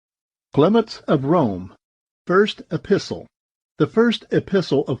Clement of Rome. First Epistle. The first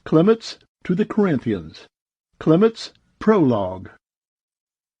epistle of Clement to the Corinthians. Clement's Prologue.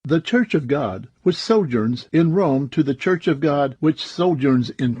 The Church of God, which sojourns in Rome, to the Church of God, which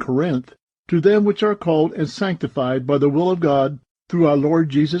sojourns in Corinth, to them which are called and sanctified by the will of God, through our Lord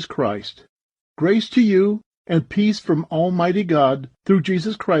Jesus Christ. Grace to you, and peace from Almighty God, through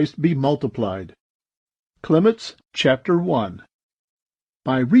Jesus Christ, be multiplied. Clement, chapter 1.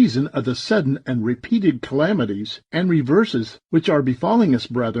 By reason of the sudden and repeated calamities and reverses which are befalling us,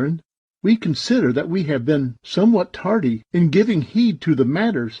 brethren, we consider that we have been somewhat tardy in giving heed to the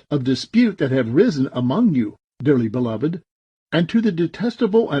matters of dispute that have risen among you, dearly beloved, and to the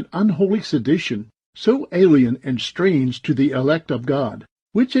detestable and unholy sedition, so alien and strange to the elect of God,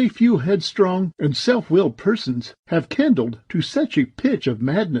 which a few headstrong and self-willed persons have kindled to such a pitch of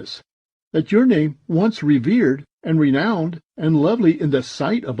madness, that your name, once revered and renowned and lovely in the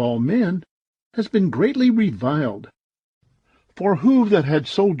sight of all men, has been greatly reviled. For who that had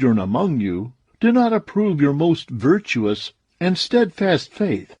sojourn among you did not approve your most virtuous and steadfast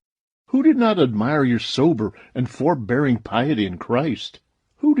faith? Who did not admire your sober and forbearing piety in Christ?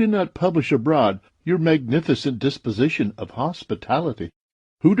 Who did not publish abroad your magnificent disposition of hospitality?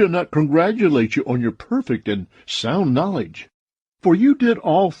 Who did not congratulate you on your perfect and sound knowledge? For you did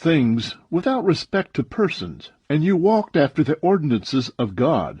all things without respect to persons, and you walked after the ordinances of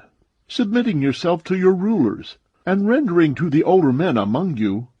God, submitting yourself to your rulers, and rendering to the older men among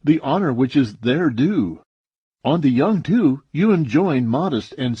you the honor which is their due. On the young, too, you enjoin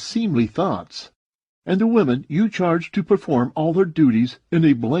modest and seemly thoughts, and the women you charge to perform all their duties in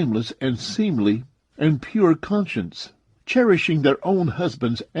a blameless and seemly and pure conscience, cherishing their own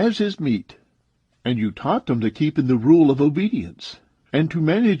husbands as is meet. And you taught them to keep in the rule of obedience, and to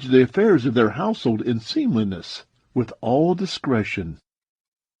manage the affairs of their household in seemliness, with all discretion.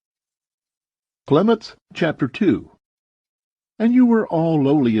 Clement, chapter 2. And you were all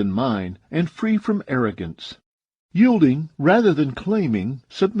lowly in mind, and free from arrogance, yielding rather than claiming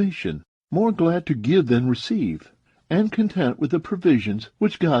submission, more glad to give than receive, and content with the provisions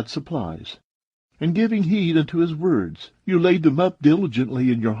which God supplies. And giving heed unto his words, you laid them up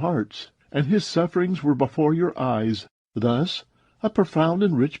diligently in your hearts, and his sufferings were before your eyes. Thus a profound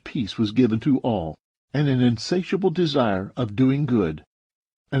and rich peace was given to all, and an insatiable desire of doing good.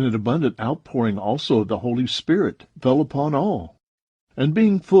 And an abundant outpouring also of the Holy Spirit fell upon all. And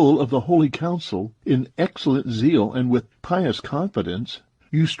being full of the holy counsel, in excellent zeal and with pious confidence,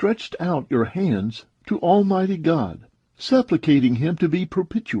 you stretched out your hands to Almighty God, supplicating him to be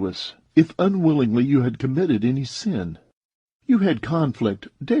propitious, if unwillingly you had committed any sin. You had conflict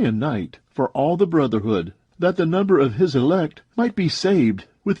day and night for all the brotherhood, that the number of his elect might be saved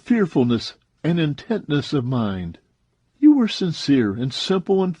with fearfulness and intentness of mind. You were sincere and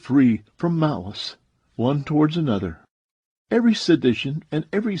simple and free from malice, one towards another. Every sedition and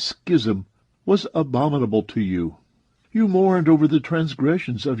every schism was abominable to you. You mourned over the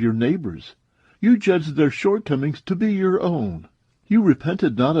transgressions of your neighbors. You judged their shortcomings to be your own. You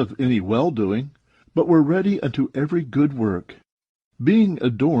repented not of any well-doing, but were ready unto every good work. Being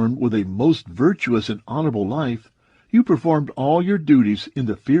adorned with a most virtuous and honorable life, you performed all your duties in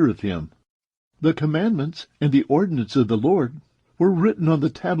the fear of him. The commandments and the ordinances of the Lord were written on the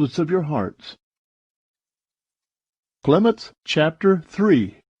tablets of your hearts. Clement, chapter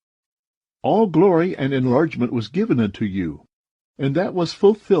 3. All glory and enlargement was given unto you, and that was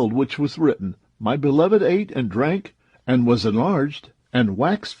fulfilled which was written, My beloved ate and drank, and was enlarged, and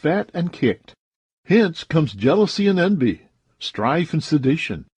waxed fat and kicked. Hence comes jealousy and envy, strife and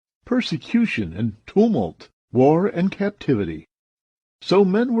sedition, persecution and tumult, war and captivity. So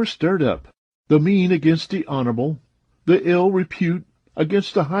men were stirred up, the mean against the honorable, the ill repute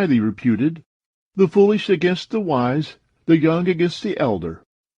against the highly reputed, the foolish against the wise, the young against the elder.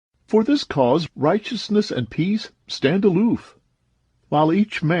 For this cause righteousness and peace stand aloof, while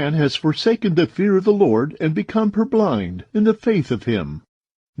each man has forsaken the fear of the Lord, and become purblind in the faith of him,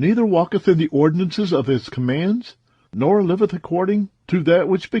 neither walketh in the ordinances of his commands, nor liveth according to that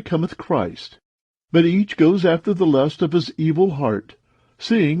which becometh Christ. But each goes after the lust of his evil heart,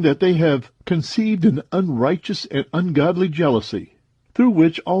 seeing that they have conceived an unrighteous and ungodly jealousy, through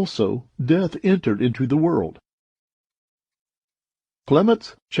which also death entered into the world.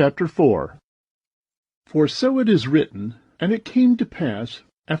 Clement, chapter 4. For so it is written, And it came to pass,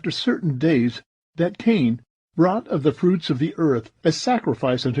 after certain days, that Cain brought of the fruits of the earth a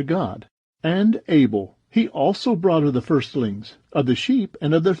sacrifice unto God, and Abel he also brought of the firstlings of the sheep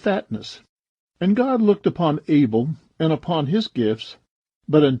and of their fatness. And God looked upon Abel and upon his gifts,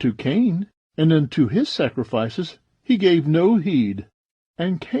 but unto Cain and unto his sacrifices he gave no heed.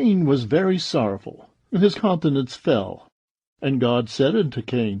 And Cain was very sorrowful, and his countenance fell. And God said unto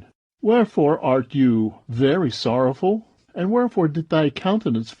Cain, Wherefore art you very sorrowful? And wherefore did thy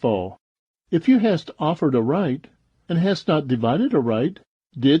countenance fall? If you hast offered aright, and hast not divided aright,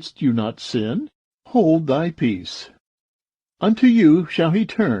 didst you not sin? Hold thy peace. Unto you shall he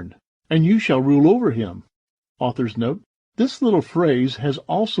turn, and you shall rule over him. Author's note: this little phrase has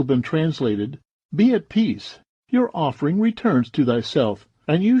also been translated, Be at peace. Your offering returns to thyself,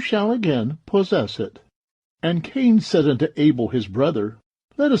 and you shall again possess it. And Cain said unto Abel his brother,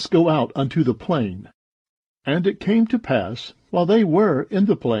 Let us go out unto the plain. And it came to pass, while they were in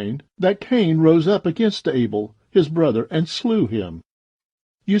the plain, that Cain rose up against Abel his brother, and slew him.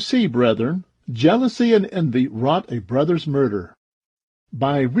 You see, brethren, jealousy and envy wrought a brother's murder.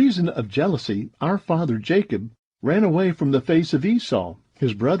 By reason of jealousy, our father Jacob ran away from the face of Esau,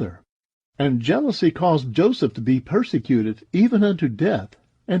 his brother. And jealousy caused Joseph to be persecuted even unto death,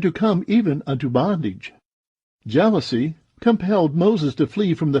 and to come even unto bondage. Jealousy compelled Moses to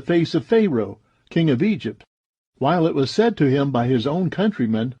flee from the face of Pharaoh, king of Egypt, while it was said to him by his own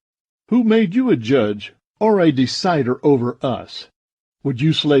countrymen, Who made you a judge, or a decider over us? Would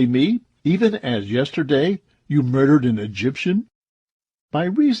you slay me, even as yesterday you murdered an Egyptian? By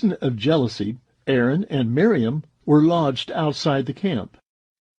reason of jealousy, Aaron and Miriam were lodged outside the camp.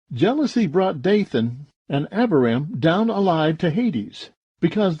 Jealousy brought Dathan and Abiram down alive to Hades,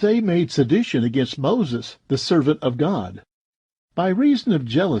 because they made sedition against Moses, the servant of God. By reason of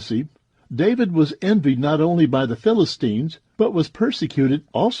jealousy, David was envied not only by the Philistines, but was persecuted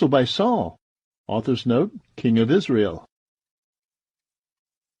also by Saul. Author's note: King of Israel.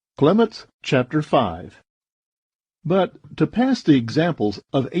 Clement, chapter 5. But to pass the examples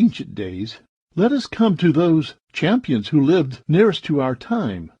of ancient days, let us come to those champions who lived nearest to our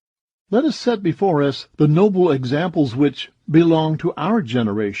time. Let us set before us the noble examples which belong to our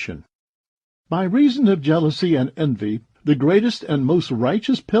generation. By reason of jealousy and envy, the greatest and most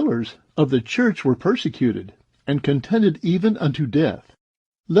righteous pillars of the church were persecuted, and contended even unto death.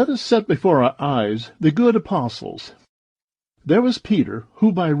 Let us set before our eyes the good apostles. There was Peter,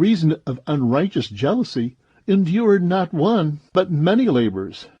 who by reason of unrighteous jealousy endured not one, but many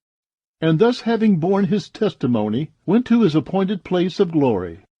labors, and thus having borne his testimony, went to his appointed place of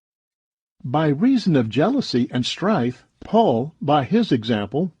glory. By reason of jealousy and strife, Paul, by his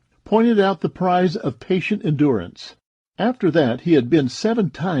example, pointed out the prize of patient endurance. After that he had been 7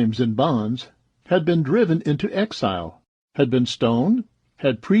 times in bonds, had been driven into exile, had been stoned,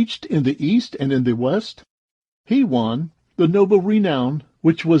 had preached in the east and in the west, he won the noble renown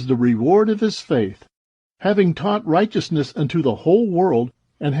which was the reward of his faith, having taught righteousness unto the whole world,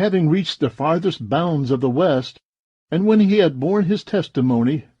 and having reached the farthest bounds of the west. And when he had borne his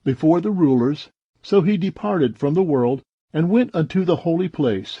testimony before the rulers, so he departed from the world, and went unto the holy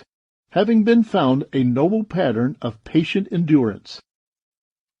place, having been found a noble pattern of patient endurance.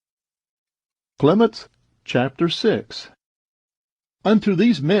 Clement, chapter 6. Unto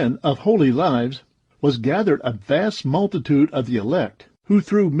these men of holy lives was gathered a vast multitude of the elect, who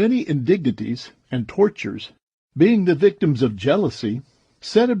through many indignities and tortures, being the victims of jealousy,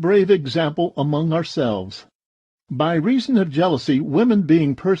 set a brave example among ourselves. By reason of jealousy, women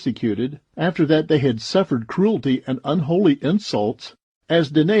being persecuted, after that they had suffered cruelty and unholy insults,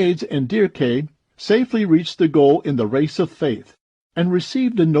 as Danaedes and Dirce, safely reached the goal in the race of faith, and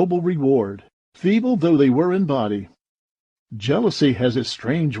received a noble reward, feeble though they were in body. Jealousy has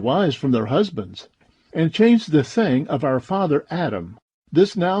estranged wives from their husbands, and changed the saying of our father Adam,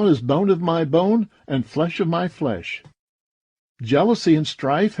 This now is bone of my bone, and flesh of my flesh. Jealousy and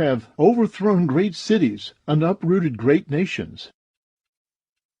strife have overthrown great cities and uprooted great nations.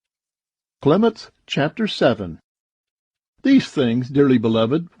 Clement, chapter 7. These things, dearly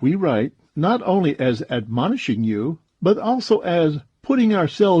beloved, we write, not only as admonishing you, but also as putting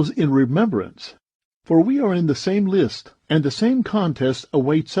ourselves in remembrance. For we are in the same list, and the same contest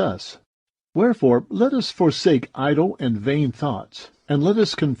awaits us. Wherefore let us forsake idle and vain thoughts, and let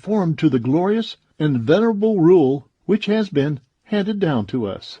us conform to the glorious and venerable rule which has been handed down to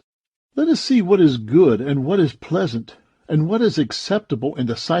us. Let us see what is good, and what is pleasant, and what is acceptable in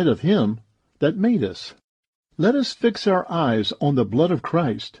the sight of him that made us. Let us fix our eyes on the blood of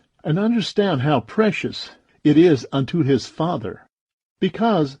Christ, and understand how precious it is unto his Father,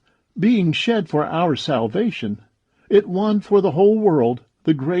 because, being shed for our salvation, it won for the whole world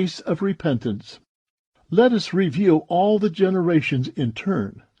the grace of repentance. Let us review all the generations in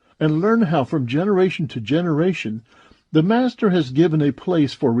turn, and learn how from generation to generation the Master has given a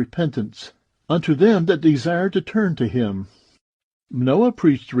place for repentance unto them that desire to turn to him. Noah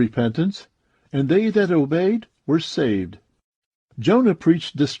preached repentance, and they that obeyed were saved. Jonah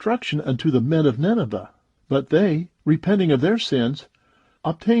preached destruction unto the men of Nineveh, but they, repenting of their sins,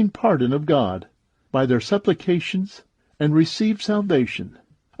 obtained pardon of God by their supplications, and received salvation,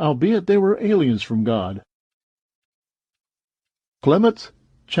 albeit they were aliens from God. Clement,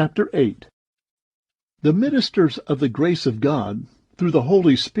 chapter 8. The ministers of the grace of God, through the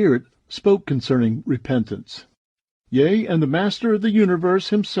Holy Spirit, spoke concerning repentance. Yea, and the Master of the universe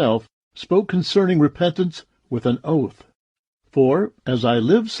himself spoke concerning repentance with an oath. For, as I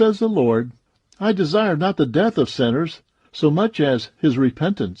live, says the Lord, I desire not the death of sinners, so much as his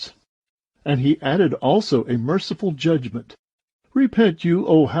repentance. And he added also a merciful judgment. Repent you,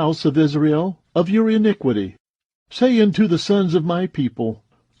 O house of Israel, of your iniquity. Say unto the sons of my people,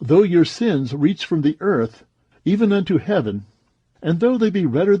 though your sins reach from the earth, even unto heaven, and though they be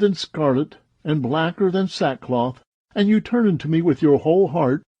redder than scarlet, and blacker than sackcloth, and you turn unto me with your whole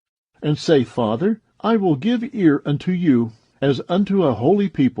heart, and say, Father, I will give ear unto you, as unto a holy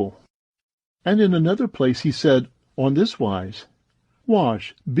people. And in another place he said on this wise,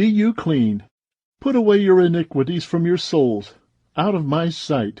 Wash, be you clean. Put away your iniquities from your souls, out of my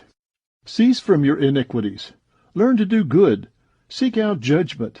sight. Cease from your iniquities. Learn to do good. Seek out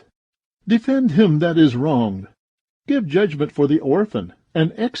judgment. Defend him that is wronged. Give judgment for the orphan,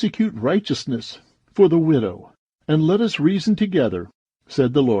 and execute righteousness for the widow. And let us reason together,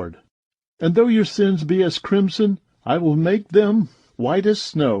 said the Lord. And though your sins be as crimson, I will make them white as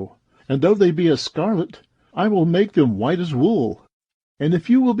snow. And though they be as scarlet, I will make them white as wool. And if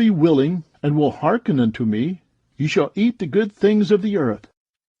you will be willing, and will hearken unto me, ye shall eat the good things of the earth.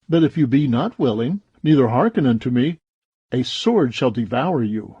 But if you be not willing, neither hearken unto me, a sword shall devour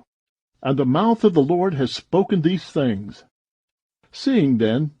you. And the mouth of the Lord has spoken these things. Seeing,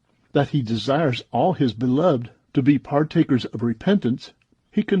 then, that he desires all his beloved to be partakers of repentance,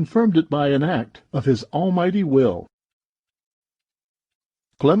 he confirmed it by an act of his almighty will.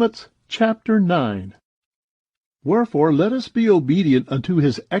 Clement, chapter 9. Wherefore let us be obedient unto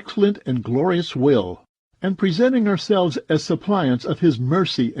his excellent and glorious will, and presenting ourselves as suppliants of his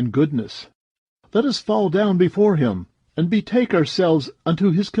mercy and goodness, let us fall down before him, and betake ourselves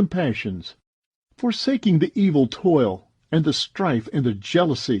unto his compassions, forsaking the evil toil, and the strife, and the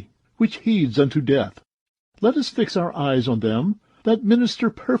jealousy, which heeds unto death. Let us fix our eyes on them that minister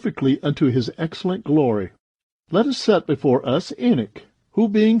perfectly unto his excellent glory. Let us set before us Enoch, who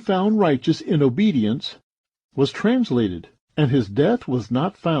being found righteous in obedience, was translated, and his death was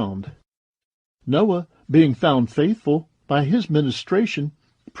not found. Noah, being found faithful, by his ministration,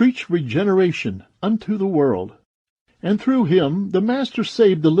 preached regeneration unto the world. And through him the Master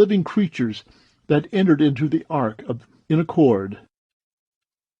saved the living creatures that entered into the ark in accord.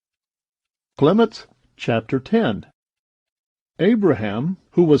 Clement, chapter 10. Abraham,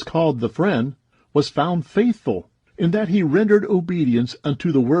 who was called the friend, was found faithful, in that he rendered obedience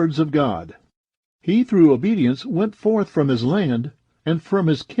unto the words of God. He through obedience went forth from his land, and from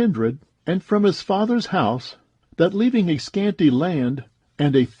his kindred, and from his father's house, that leaving a scanty land,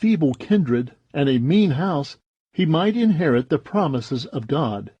 and a feeble kindred, and a mean house, he might inherit the promises of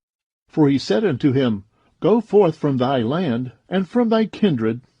God. For he said unto him, Go forth from thy land, and from thy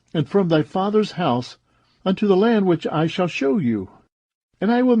kindred, and from thy father's house, unto the land which I shall show you.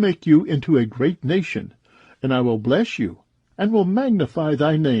 And I will make you into a great nation, and I will bless you, and will magnify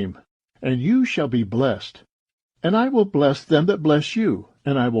thy name, and you shall be blessed. And I will bless them that bless you,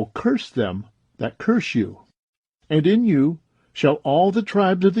 and I will curse them that curse you. And in you shall all the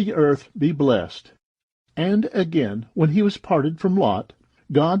tribes of the earth be blessed. And again, when he was parted from Lot,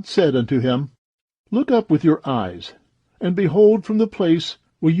 God said unto him, Look up with your eyes, and behold from the place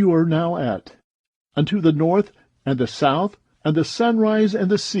where you are now at, unto the north and the south, and the sunrise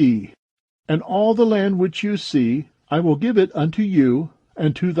and the sea, and all the land which you see, I will give it unto you,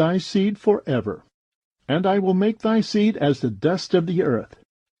 and to thy seed forever. And I will make thy seed as the dust of the earth.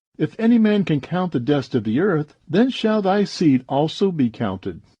 If any man can count the dust of the earth, then shall thy seed also be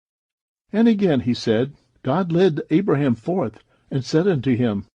counted. And again he said, God led Abraham forth, and said unto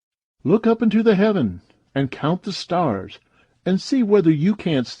him, Look up into the heaven, and count the stars, and see whether you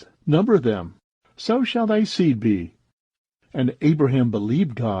canst number them. So shall thy seed be. And Abraham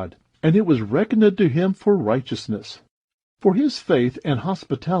believed God, and it was reckoned unto him for righteousness. For his faith and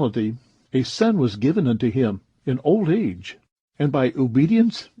hospitality a son was given unto him in old age, and by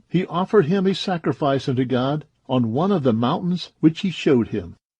obedience he offered him a sacrifice unto God on one of the mountains which he showed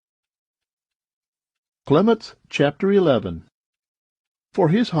him. Clement, chapter 11. For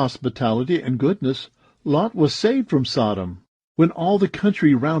his hospitality and goodness Lot was saved from Sodom, when all the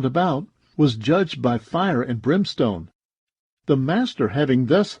country round about was judged by fire and brimstone. The Master having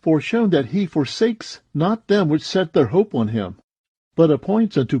thus foreshown that he forsakes not them which set their hope on him, but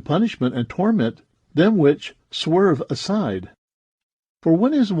appoints unto punishment and torment them which swerve aside. For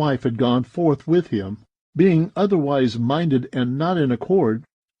when his wife had gone forth with him, being otherwise minded and not in accord,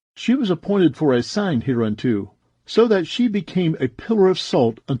 she was appointed for a sign hereunto, so that she became a pillar of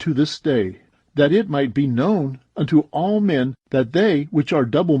salt unto this day, that it might be known unto all men that they which are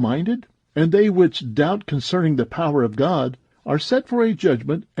double-minded, and they which doubt concerning the power of God, are set for a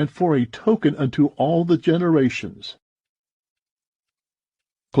judgment and for a token unto all the generations.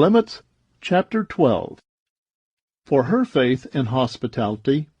 Clement, chapter 12. For her faith and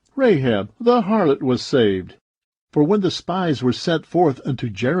hospitality, Rahab the harlot was saved. For when the spies were sent forth unto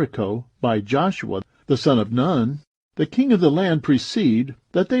Jericho by Joshua the son of Nun, the king of the land perceived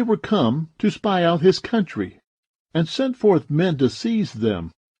that they were come to spy out his country, and sent forth men to seize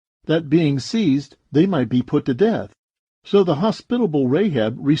them, that being seized they might be put to death. So the hospitable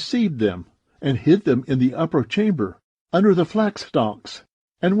Rahab received them, and hid them in the upper chamber, under the flax stalks.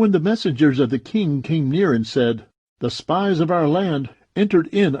 And when the messengers of the king came near and said, The spies of our land entered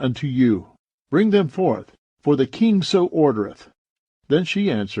in unto you, bring them forth, for the king so ordereth. Then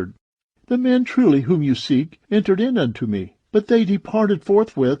she answered, The men truly whom you seek entered in unto me, but they departed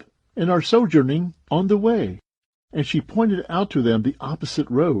forthwith, and are sojourning on the way. And she pointed out to them the opposite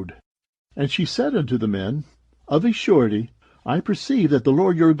road. And she said unto the men, Of a surety I perceive that the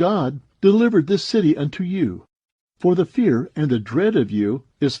Lord your God delivered this city unto you. For the fear and the dread of you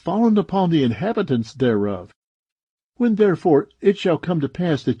is fallen upon the inhabitants thereof. When therefore it shall come to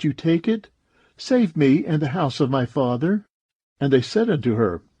pass that you take it, save me and the house of my father. And they said unto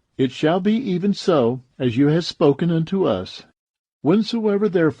her, It shall be even so, as you have spoken unto us. Whensoever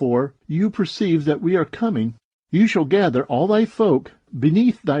therefore you perceive that we are coming, you shall gather all thy folk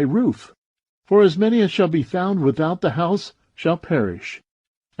beneath thy roof. For as many as shall be found without the house shall perish.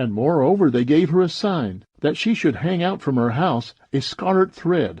 And moreover they gave her a sign, that she should hang out from her house a scarlet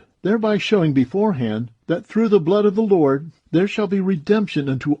thread, thereby showing beforehand that through the blood of the Lord there shall be redemption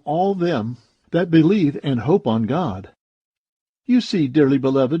unto all them that believe and hope on God. You see, dearly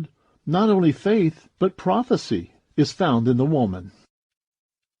beloved, not only faith, but prophecy is found in the woman.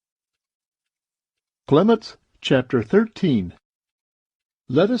 Clement, chapter 13.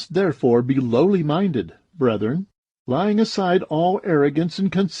 Let us therefore be lowly minded, brethren, laying aside all arrogance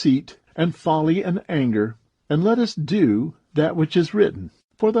and conceit, and folly and anger, and let us do that which is written.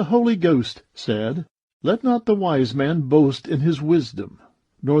 For the Holy Ghost said, Let not the wise man boast in his wisdom,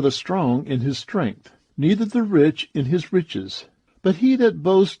 nor the strong in his strength, neither the rich in his riches. But he that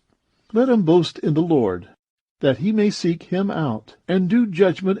boasts, let him boast in the Lord, that he may seek him out, and do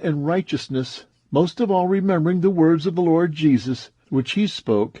judgment and righteousness, most of all remembering the words of the Lord Jesus, which he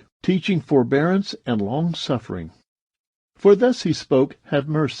spoke, teaching forbearance and long-suffering. For thus he spoke, Have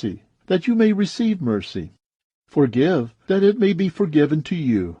mercy, that you may receive mercy. Forgive, that it may be forgiven to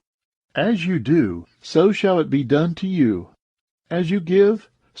you. As you do, so shall it be done to you. As you give,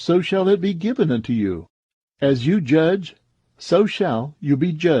 so shall it be given unto you. As you judge, so shall you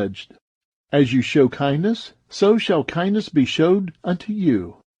be judged. As you show kindness, so shall kindness be showed unto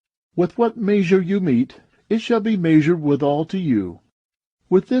you. With what measure you mete, it shall be measured withal to you.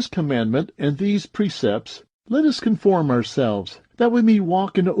 With this commandment and these precepts, let us conform ourselves, that we may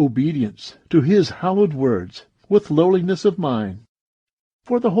walk in obedience to his hallowed words, with lowliness of mind.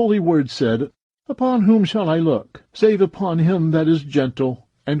 For the holy word said, Upon whom shall I look, save upon him that is gentle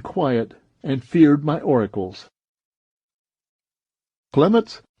and quiet, and feared my oracles.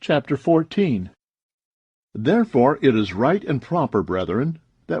 Clement, chapter 14. Therefore it is right and proper, brethren,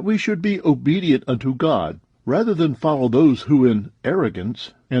 that we should be obedient unto God, rather than follow those who in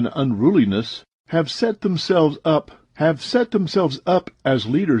arrogance and unruliness have set themselves up as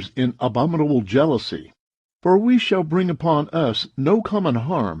leaders in abominable jealousy. For we shall bring upon us no common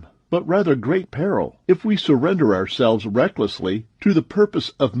harm, but rather great peril, if we surrender ourselves recklessly to the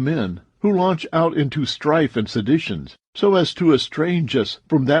purpose of men, who launch out into strife and seditions, so as to estrange us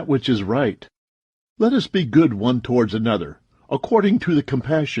from that which is right. Let us be good one towards another, according to the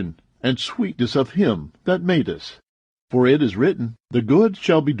compassion and sweetness of him that made us. For it is written, The good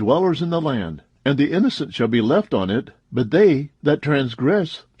shall be dwellers in the land, and the innocent shall be left on it, but they that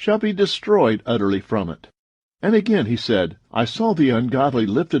transgress shall be destroyed utterly from it. And again he said, I saw the ungodly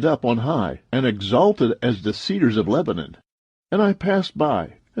lifted up on high, and exalted as the cedars of Lebanon. And I passed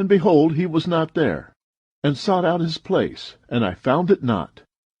by, and behold, he was not there, and sought out his place, and I found it not.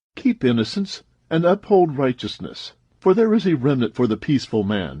 Keep innocence, and uphold righteousness, for there is a remnant for the peaceful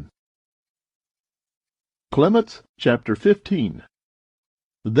man. Clement, chapter 15.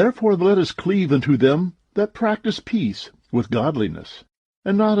 Therefore let us cleave unto them that practice peace with godliness,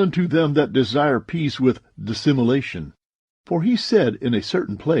 and not unto them that desire peace with dissimulation. For he said in a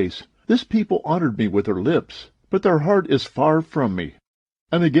certain place, This people honored me with their lips, but their heart is far from me.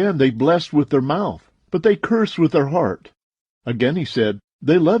 And again they blessed with their mouth, but they cursed with their heart. Again he said,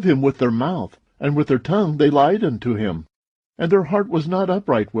 They love him with their mouth, and with their tongue they lied unto him. And their heart was not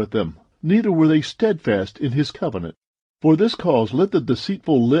upright with them, neither were they steadfast in his covenant. For this cause let the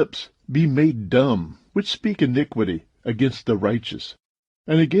deceitful lips be made dumb, which speak iniquity against the righteous.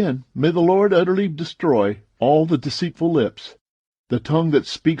 And again, may the Lord utterly destroy all the deceitful lips, the tongue that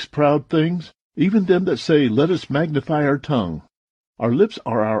speaks proud things, even them that say, Let us magnify our tongue. Our lips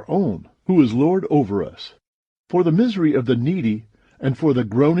are our own, who is Lord over us. For the misery of the needy, and for the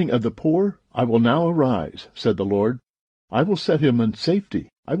groaning of the poor, I will now arise, said the Lord. I will set him in safety.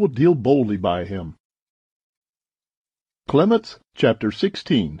 I will deal boldly by him. Clement, chapter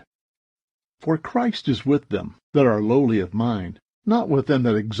 16. For Christ is with them that are lowly of mind, not with them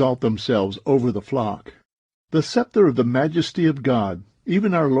that exalt themselves over the flock. The scepter of the majesty of God,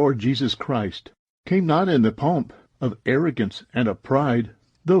 even our Lord Jesus Christ, came not in the pomp of arrogance and of pride,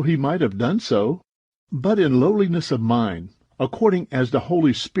 though he might have done so, but in lowliness of mind, according as the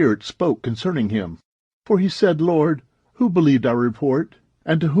Holy Spirit spoke concerning him. For he said, Lord, who believed our report,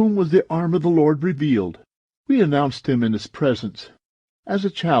 and to whom was the arm of the Lord revealed? We announced him in his presence. As a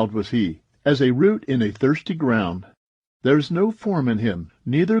child was he, as a root in a thirsty ground. There is no form in him,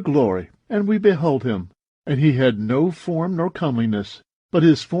 neither glory, and we beheld him. And he had no form nor comeliness, but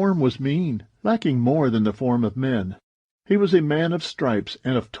his form was mean, lacking more than the form of men. He was a man of stripes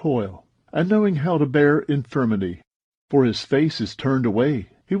and of toil, and knowing how to bear infirmity. For his face is turned away,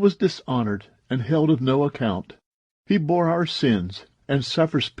 he was dishonored, and held of no account. He bore our sins, and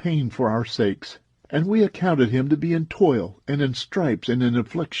suffers pain for our sakes. And we accounted him to be in toil, and in stripes, and in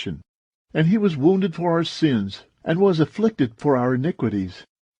affliction. And he was wounded for our sins, and was afflicted for our iniquities.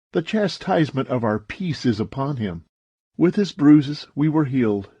 The chastisement of our peace is upon him. With his bruises we were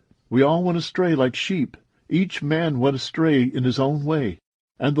healed. We all went astray like sheep. Each man went astray in his own way.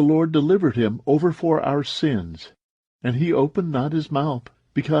 And the Lord delivered him over for our sins. And he opened not his mouth,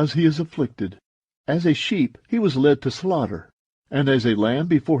 because he is afflicted. As a sheep he was led to slaughter. And as a lamb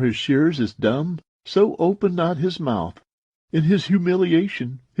before his shearers is dumb, so opened not his mouth. In his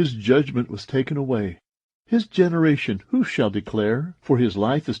humiliation his judgment was taken away. His generation who shall declare? For his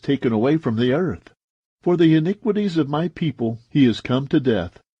life is taken away from the earth. For the iniquities of my people he is come to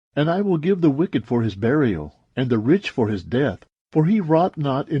death. And I will give the wicked for his burial, and the rich for his death. For he wrought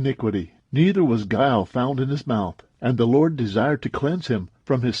not iniquity, neither was guile found in his mouth. And the Lord desired to cleanse him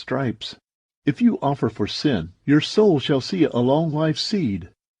from his stripes. If you offer for sin, your soul shall see a long life seed.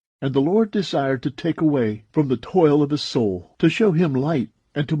 And the Lord desired to take away from the toil of his soul, to show him light,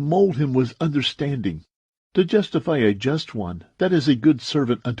 and to mold him with understanding, to justify a just one, that is a good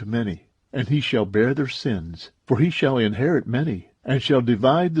servant unto many. And he shall bear their sins, for he shall inherit many, and shall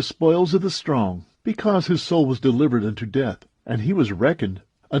divide the spoils of the strong, because his soul was delivered unto death, and he was reckoned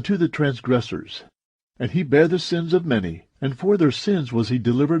unto the transgressors. And he bare the sins of many, and for their sins was he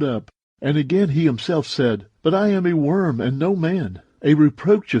delivered up. And again he himself said, But I am a worm and no man, a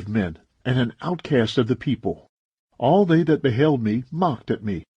reproach of men, and an outcast of the people. All they that beheld me mocked at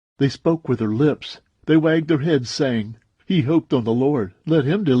me. They spoke with their lips. They wagged their heads, saying, He hoped on the Lord. Let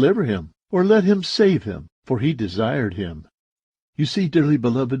him deliver him, or let him save him, for he desired him. You see, dearly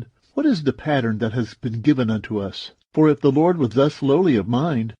beloved, what is the pattern that has been given unto us? For if the Lord was thus lowly of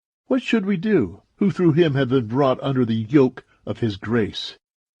mind, what should we do, who through him have been brought under the yoke of his grace?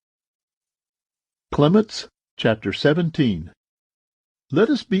 Clement, chapter 17. Let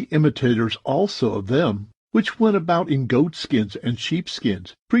us be imitators also of them which went about in goatskins and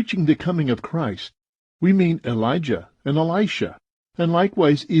sheepskins, preaching the coming of Christ. We mean Elijah and Elisha, and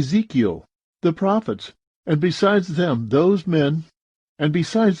likewise Ezekiel, the prophets, and besides them those men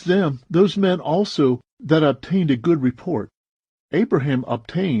also that obtained a good report. Abraham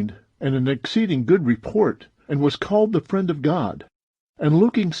obtained an exceeding good report, and was called the friend of God. And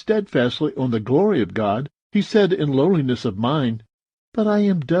looking steadfastly on the glory of God, he said in lowliness of mind, But I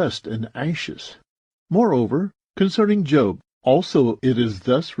am dust and ashes. Moreover, concerning Job also it is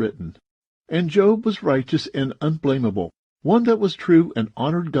thus written, And Job was righteous and unblameable, one that was true and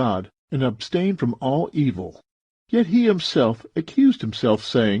honored God, and abstained from all evil. Yet he himself accused himself,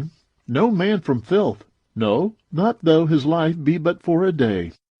 saying, No man from filth, no, not though his life be but for a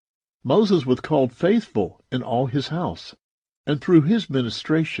day. Moses was called faithful in all his house, and through his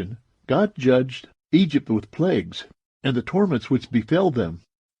ministration God judged Egypt with plagues, and the torments which befell them.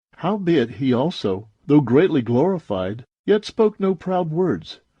 Howbeit he also, though greatly glorified, yet spoke no proud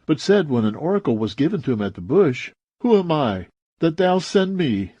words, but said when an oracle was given to him at the bush, Who am I, that thou send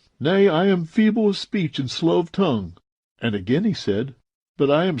me? Nay, I am feeble of speech and slow of tongue. And again he said,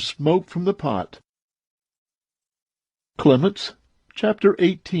 But I am smoke from the pot. Clement, chapter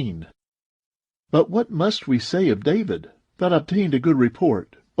 18. But what must we say of David, that obtained a good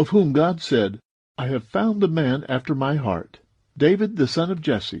report, of whom God said, I have found a man after my heart, David the son of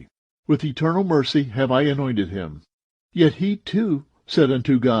Jesse. With eternal mercy have I anointed him. Yet he too said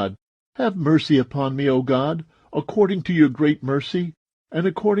unto God, Have mercy upon me, O God, according to your great mercy, and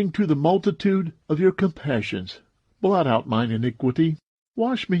according to the multitude of your compassions. Blot out mine iniquity.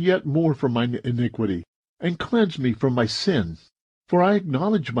 Wash me yet more from mine iniquity, and cleanse me from my sin. For I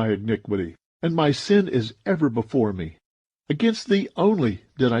acknowledge my iniquity, and my sin is ever before me. Against thee only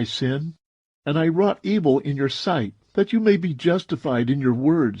did I sin, and I wrought evil in your sight, that you may be justified in your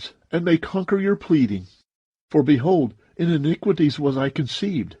words, and may conquer your pleading. For behold, in iniquities was I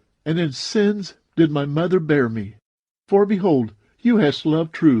conceived, and in sins did my mother bear me. For behold, you hast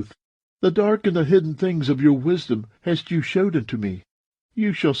loved truth. The dark and the hidden things of your wisdom hast you showed unto me.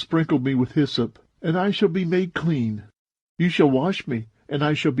 You shall sprinkle me with hyssop, and I shall be made clean. You shall wash me, and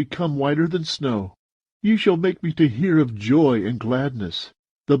I shall become whiter than snow. You shall make me to hear of joy and gladness.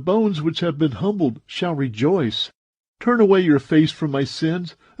 The bones which have been humbled shall rejoice. Turn away your face from my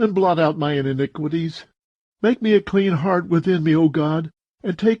sins, and blot out my iniquities. Make me a clean heart within me, O God,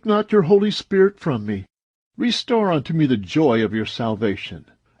 and take not your Holy Spirit from me. Restore unto me the joy of your salvation,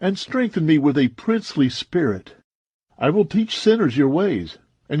 and strengthen me with a princely spirit. I will teach sinners your ways,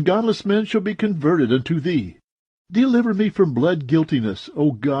 and godless men shall be converted unto thee. Deliver me from blood guiltiness,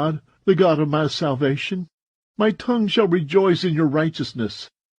 O God, the God of my salvation. My tongue shall rejoice in your righteousness.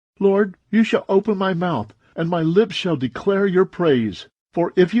 Lord, you shall open my mouth, and my lips shall declare your praise.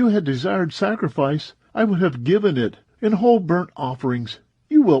 For if you had desired sacrifice, I would have given it. In whole burnt offerings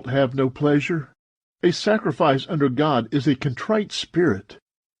you wilt have no pleasure. A sacrifice unto God is a contrite spirit.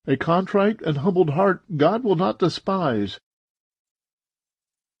 A contrite and humbled heart God will not despise.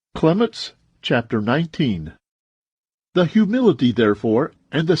 Clement, chapter 19. The humility, therefore,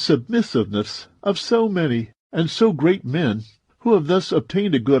 and the submissiveness of so many and so great men, who have thus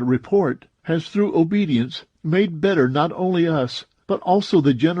obtained a good report, has through obedience made better not only us, but also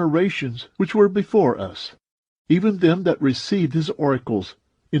the generations which were before us, even them that received his oracles,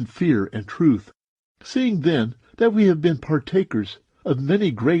 in fear and truth. Seeing then that we have been partakers of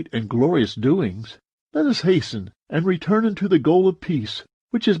many great and glorious doings, let us hasten and return unto the goal of peace,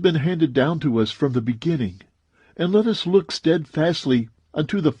 which has been handed down to us from the beginning, and let us look steadfastly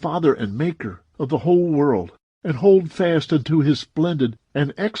unto the Father and Maker of the whole world, and hold fast unto his splendid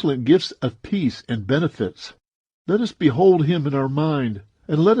and excellent gifts of peace and benefits. Let us behold him in our mind,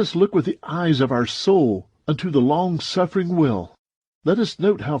 and let us look with the eyes of our soul unto the long-suffering will. Let us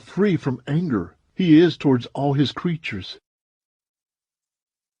note how free from anger he is towards all his creatures.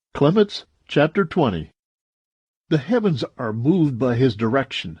 Clement, chapter 20. The heavens are moved by his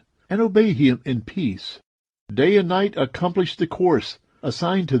direction, and obey him in peace. Day and night accomplish the course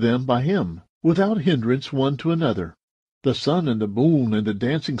assigned to them by him, without hindrance one to another. The sun and the moon and the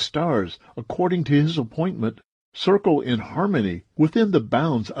dancing stars, according to his appointment, circle in harmony within the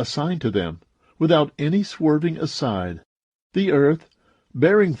bounds assigned to them, without any swerving aside. The earth,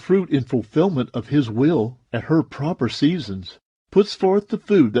 bearing fruit in fulfillment of his will at her proper seasons, puts forth the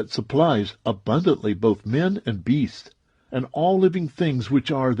food that supplies abundantly both men and beasts, and all living things which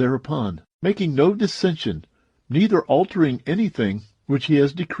are thereupon, making no dissension, neither altering anything which he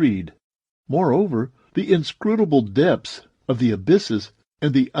has decreed. Moreover, the inscrutable depths of the abysses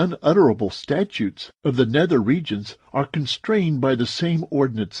and the unutterable statutes of the nether regions are constrained by the same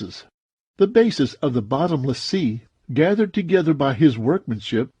ordinances. The basis of the bottomless sea, gathered together by his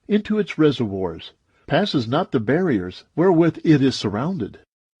workmanship into its reservoirs, passes not the barriers wherewith it is surrounded.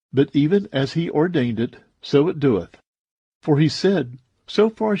 But even as he ordained it, so it doeth. For he said, So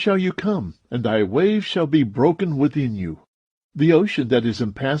far shall you come, and thy waves shall be broken within you. The ocean that is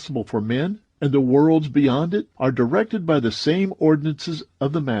impassable for men, and the worlds beyond it, are directed by the same ordinances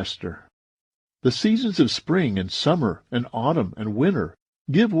of the Master. The seasons of spring and summer and autumn and winter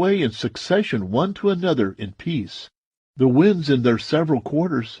give way in succession one to another in peace. The winds in their several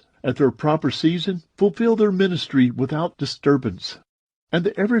quarters, at their proper season, fulfill their ministry without disturbance, and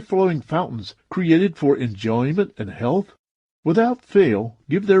the ever-flowing fountains, created for enjoyment and health, without fail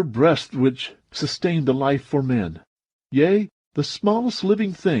give their breaths which sustain the life for men. Yea, the smallest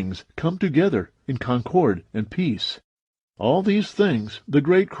living things come together in concord and peace. All these things the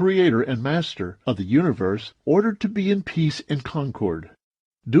great Creator and Master of the universe ordered to be in peace and concord,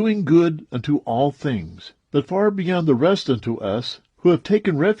 doing good unto all things, but far beyond the rest unto us, who have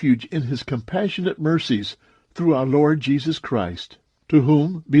taken refuge in his compassionate mercies through our Lord Jesus Christ, to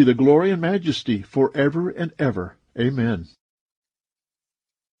whom be the glory and majesty for ever and ever. Amen.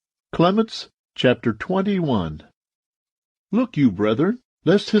 Clement, chapter 21. Look you, brethren,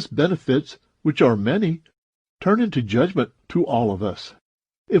 lest his benefits, which are many, turn into judgment to all of us,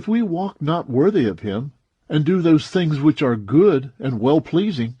 if we walk not worthy of him, and do those things which are good and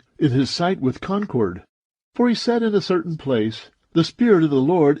well-pleasing in his sight with concord. For he said in a certain place, The Spirit of the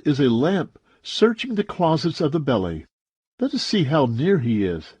Lord is a lamp searching the closets of the belly. Let us see how near he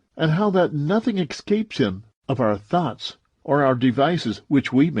is, and how that nothing escapes him of our thoughts or our devices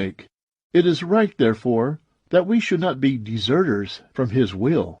which we make. It is right, therefore, that we should not be deserters from his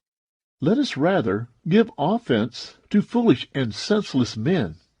will. Let us rather give offense to foolish and senseless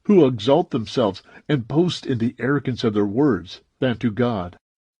men, who exalt themselves and boast in the arrogance of their words, than to God.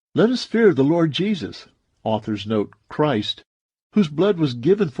 Let us fear the Lord Jesus, author's note, Christ, whose blood was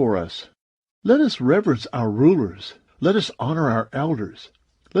given for us. Let us reverence our rulers. Let us honor our elders.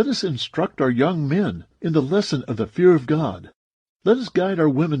 Let us instruct our young men in the lesson of the fear of God. Let us guide our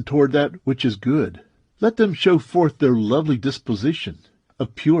women toward that which is good. Let them show forth their lovely disposition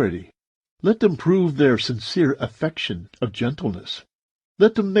of purity. Let them prove their sincere affection of gentleness.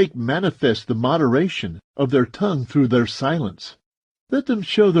 Let them make manifest the moderation of their tongue through their silence. Let them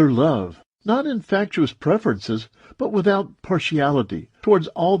show their love, not in fatuous preferences, but without partiality, towards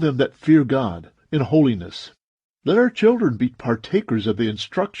all them that fear God, in holiness. Let our children be partakers of the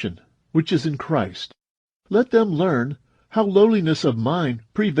instruction which is in Christ. Let them learn how lowliness of mind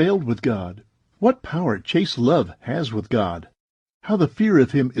prevailed with God, what power chaste love has with God, how the fear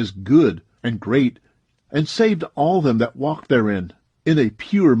of him is good and great, and saved all them that walk therein, in a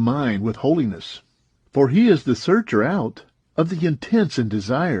pure mind with holiness. For he is the searcher out of the intents and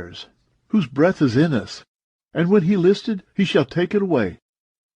desires, whose breath is in us, and when he listed, he shall take it away.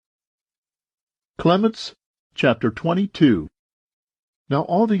 Clement, chapter 22. Now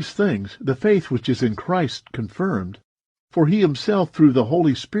all these things the faith which is in Christ confirmed, for he himself through the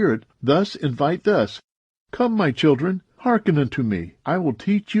Holy Spirit thus invite us, Come, my children, hearken unto me, I will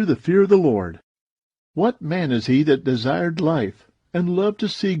teach you the fear of the Lord. What man is he that desired life, and loved to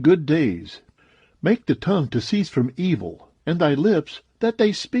see good days? Make the tongue to cease from evil, and thy lips that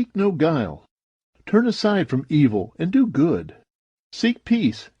they speak no guile. Turn aside from evil, and do good. Seek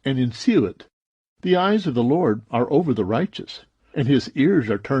peace, and ensue it. The eyes of the Lord are over the righteous, and his ears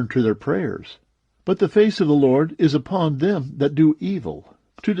are turned to their prayers. But the face of the Lord is upon them that do evil,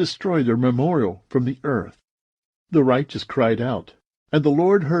 to destroy their memorial from the earth. The righteous cried out, and the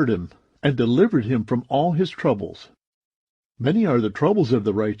Lord heard him, and delivered him from all his troubles. Many are the troubles of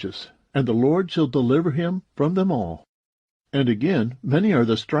the righteous, and the Lord shall deliver him from them all. And again, many are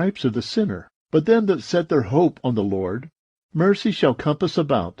the stripes of the sinner, but them that set their hope on the Lord, mercy shall compass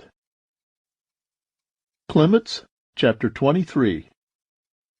about. Clement, chapter 23.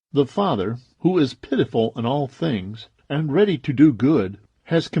 The Father, who is pitiful in all things, and ready to do good,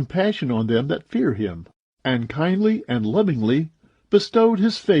 has compassion on them that fear him, and kindly and lovingly bestowed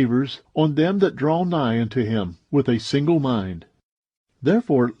his favors on them that draw nigh unto him with a single mind.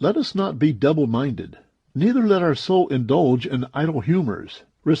 Therefore let us not be double-minded, neither let our soul indulge in idle humors,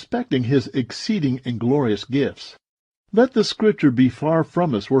 respecting his exceeding and glorious gifts. Let the Scripture be far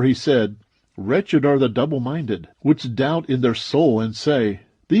from us where he said, Wretched are the double-minded, which doubt in their soul, and say,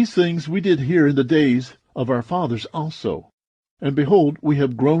 These things we did hear in the days of our fathers also. And behold, we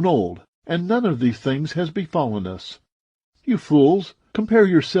have grown old, and none of these things has befallen us. You fools, compare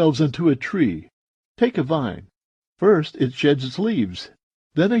yourselves unto a tree. Take a vine. First it sheds its leaves,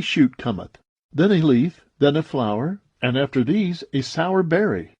 then a shoot cometh, then a leaf, then a flower, and after these a sour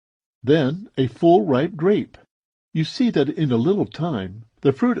berry, then a full ripe grape. You see that in a little time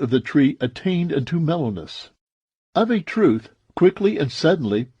the fruit of the tree attained unto mellowness. Of a truth, quickly and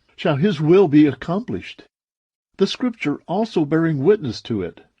suddenly shall his will be accomplished. The Scripture also bearing witness to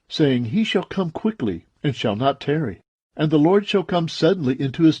it, saying, He shall come quickly, and shall not tarry, and the Lord shall come suddenly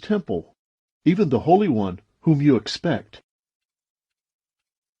into his temple, even the Holy One whom you expect.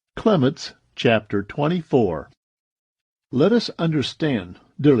 Clement, chapter 24. Let us understand,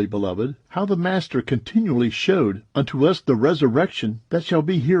 dearly beloved, how the Master continually showed unto us the resurrection that shall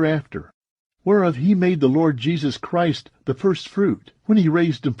be hereafter, whereof he made the Lord Jesus Christ the first fruit, when he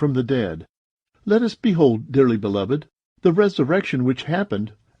raised him from the dead. Let us behold, dearly beloved, the resurrection which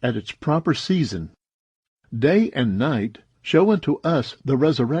happened at its proper season. Day and night show unto us the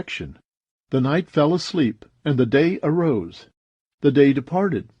resurrection. The night fell asleep, and the day arose. The day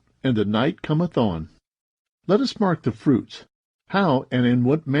departed, and the night cometh on. Let us mark the fruits, how and in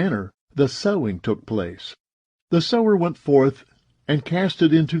what manner the sowing took place. The sower went forth and cast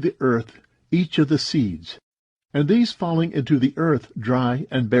it into the earth, each of the seeds, and these falling into the earth dry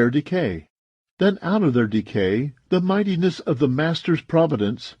and bare decay. Then out of their decay the mightiness of the Master's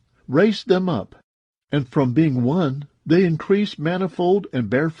providence raised them up, and from being one they increase manifold and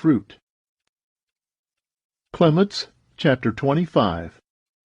bear fruit. Clement, chapter 25.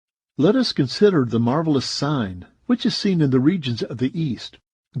 Let us consider the marvelous sign which is seen in the regions of the east,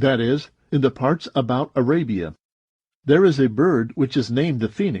 that is, in the parts about Arabia. There is a bird which is named the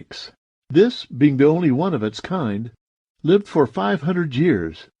phoenix. This, being the only one of its kind, lived for 500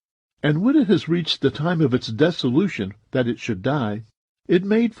 years, and when it has reached the time of its dissolution that it should die, it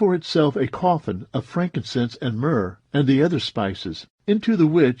made for itself a coffin of frankincense and myrrh and the other spices, into the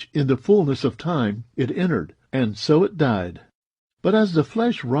which in the fullness of time it entered, and so it died. But as the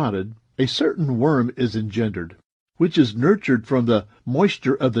flesh rotted, a certain worm is engendered, which is nurtured from the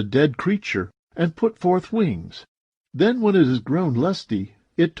moisture of the dead creature, and put forth wings. Then when it is grown lusty,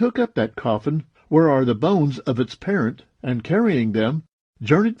 it took up that coffin where are the bones of its parent, and carrying them,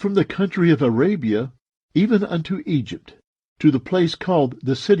 journeyed from the country of Arabia even unto Egypt, to the place called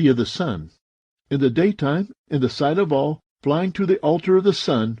the City of the Sun. In the daytime, in the sight of all, flying to the altar of the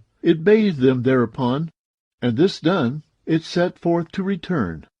sun, it bathed them thereupon, and this done, it set forth to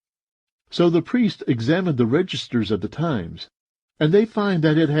return. So the priest examined the registers of the times, and they find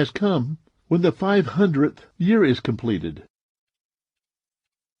that it has come when the 500th year is completed.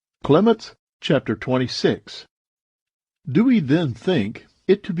 Clement, chapter 26. Do we then think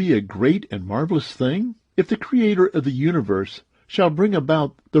it to be a great and marvelous thing, if the Creator of the universe shall bring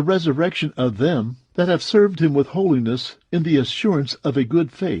about the resurrection of them that have served him with holiness in the assurance of a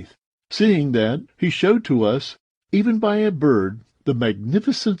good faith, seeing that he showed to us, even by a bird, the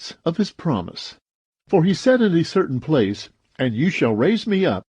magnificence of his promise? For he said in a certain place, And you shall raise me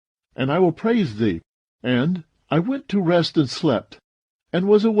up, and I will praise thee. And I went to rest and slept, and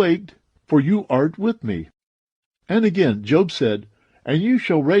was awaked, for you art with me. And again Job said, And you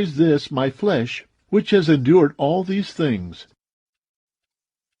shall raise this my flesh, which has endured all these things.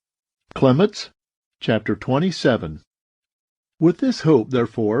 Clement, chapter 27. With this hope,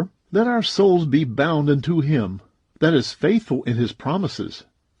 therefore, let our souls be bound unto him that is faithful in his promises,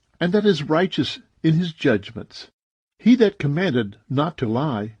 and that is righteous in his judgments. He that commanded not to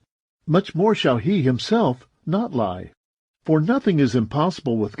lie, much more shall he himself not lie. For nothing is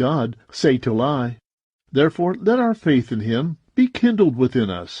impossible with God, say to lie. Therefore let our faith in him be kindled within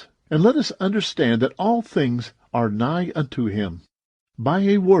us, and let us understand that all things are nigh unto him. By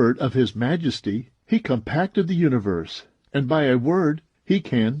a word of his majesty he compacted the universe, and by a word he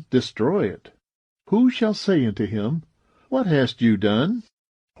can destroy it. Who shall say unto him, What hast you done?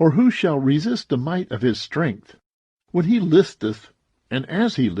 Or who shall resist the might of his strength? When he listeth, and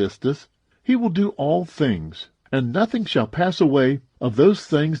as he listeth, he will do all things, and nothing shall pass away of those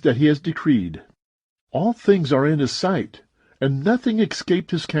things that he has decreed. All things are in his sight, and nothing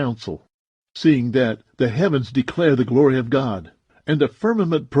escaped his counsel, seeing that the heavens declare the glory of God, and the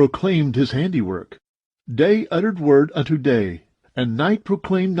firmament proclaimed his handiwork. Day uttered word unto day, and night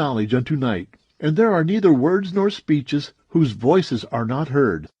proclaimed knowledge unto night, and there are neither words nor speeches whose voices are not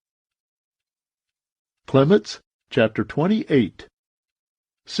heard. Clement, chapter 28.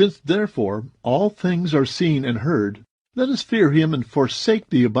 Since therefore all things are seen and heard, let us fear him and forsake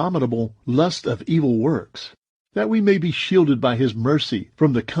the abominable lust of evil works, that we may be shielded by his mercy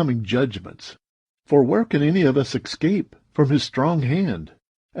from the coming judgments. For where can any of us escape from his strong hand?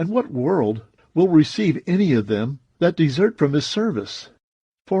 And what world will receive any of them that desert from his service?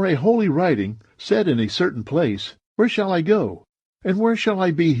 For a holy writing said in a certain place, Where shall I go? And where shall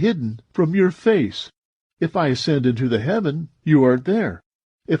I be hidden from your face? If I ascend into the heaven, you are there.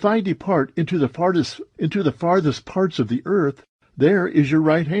 If I depart into the farthest parts of the earth, there is your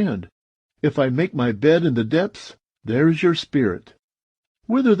right hand. If I make my bed in the depths, there is your spirit.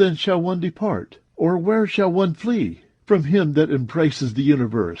 Whither then shall one depart, or where shall one flee from him that embraces the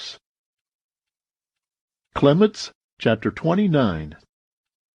universe? Clement, chapter 29.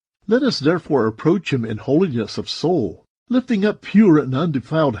 Let us therefore approach him in holiness of soul, lifting up pure and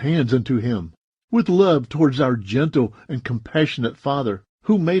undefiled hands unto him, with love towards our gentle and compassionate Father,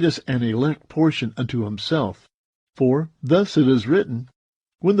 who made us an elect portion unto himself. For thus it is written,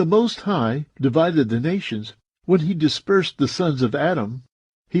 When the Most High divided the nations, when he dispersed the sons of Adam,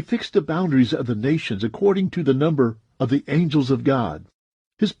 he fixed the boundaries of the nations according to the number of the angels of God.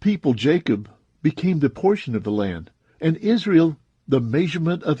 His people Jacob became the portion of the land, and Israel the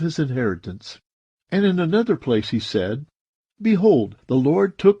measurement of his inheritance. And in another place he said, Behold, the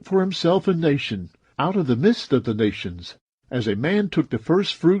Lord took for himself a nation out of the midst of the nations, as a man took the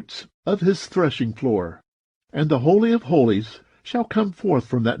first fruits of his threshing floor. And the Holy of Holies shall come forth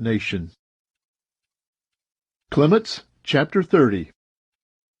from that nation. Clement, chapter 30.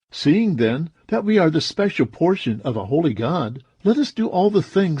 Seeing then that we are the special portion of a holy God, let us do all the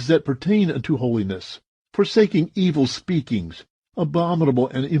things that pertain unto holiness, forsaking evil speakings, abominable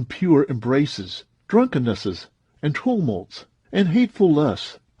and impure embraces, drunkennesses, and tumults, and hateful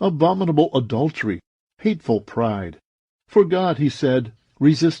lusts, abominable adultery, hateful pride. For God, he said,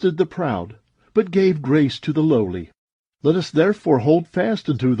 resisted the proud, but gave grace to the lowly. Let us therefore hold fast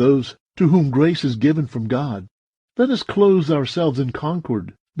unto those to whom grace is given from God. Let us clothe ourselves in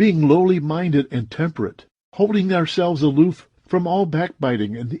concord, being lowly-minded and temperate, holding ourselves aloof from all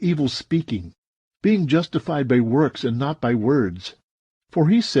backbiting and evil speaking, being justified by works and not by words. For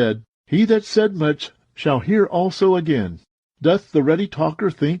he said, He that said much shall hear also again. Doth the ready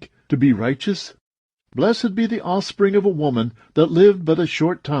talker think to be righteous? Blessed be the offspring of a woman that lived but a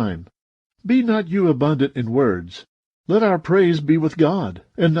short time. Be not you abundant in words. Let our praise be with God,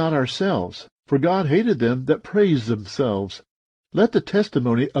 and not ourselves, for God hated them that praise themselves. Let the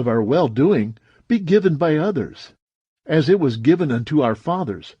testimony of our well-doing be given by others, as it was given unto our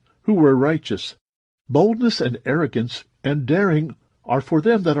fathers, who were righteous. Boldness and arrogance and daring are for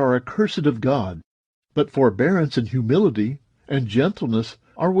them that are accursed of God, but forbearance and humility and gentleness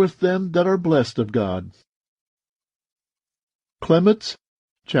are with them that are blessed of God. Clement,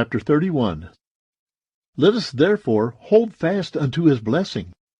 chapter 31. Let us therefore hold fast unto his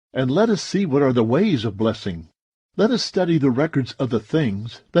blessing, and let us see what are the ways of blessing. Let us study the records of the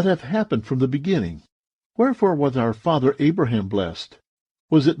things that have happened from the beginning. Wherefore was our father Abraham blessed?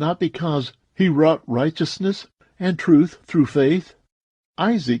 Was it not because he wrought righteousness and truth through faith?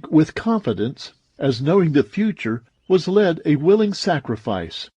 Isaac, with confidence, as knowing the future, was led a willing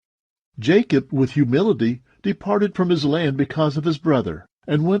sacrifice. Jacob, with humility, departed from his land because of his brother,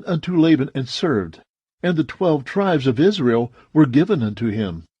 and went unto Laban and served. And the 12 tribes of Israel were given unto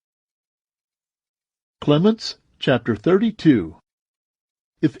him. Clement, chapter 32.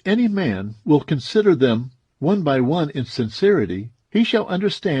 If any man will consider them one by one in sincerity, he shall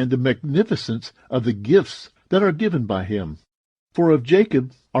understand the magnificence of the gifts that are given by him. For of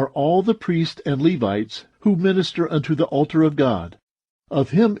Jacob are all the priests and Levites who minister unto the altar of God.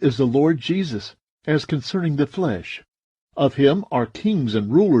 Of him is the Lord Jesus, as concerning the flesh. Of him are kings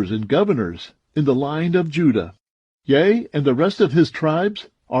and rulers and governors in the line of Judah. Yea, and the rest of his tribes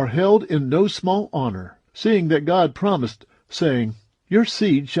are held in no small honor, seeing that God promised, saying, Your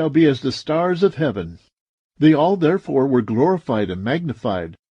seed shall be as the stars of heaven. They all therefore were glorified and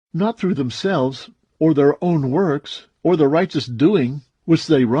magnified, not through themselves, or their own works, or the righteous doing which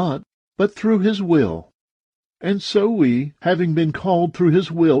they wrought, but through his will. And so we, having been called through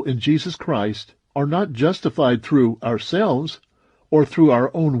his will in Jesus Christ, are not justified through ourselves, or through our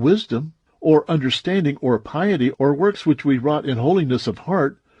own wisdom, or understanding, or piety, or works which we wrought in holiness of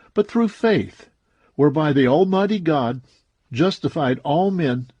heart, but through faith, whereby the Almighty God justified all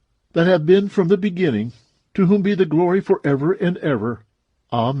men that have been from the beginning, to whom be the glory for ever and ever.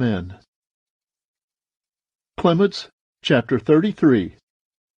 Amen. Clement, chapter 33.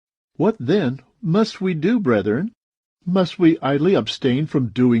 What then must we do, brethren? Must we idly abstain from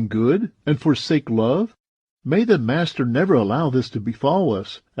doing good, and forsake love? May the Master never allow this to befall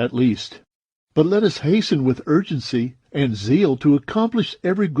us, at least. But let us hasten with urgency and zeal to accomplish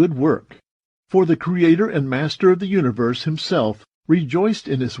every good work. For the Creator and Master of the universe himself rejoiced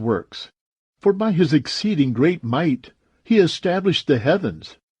in his works. For by his exceeding great might he established the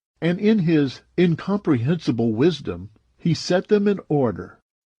heavens, and in his incomprehensible wisdom he set them in order.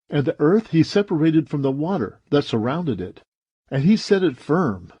 And the earth he separated from the water that surrounded it, and he set it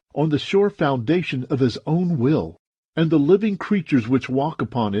firm on the sure foundation of his own will. And the living creatures which walk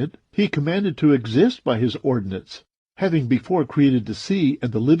upon it he commanded to exist by his ordinance, having before created the sea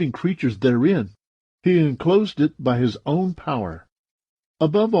and the living creatures therein. He enclosed it by his own power.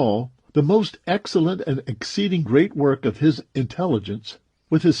 Above all, the most excellent and exceeding great work of his intelligence,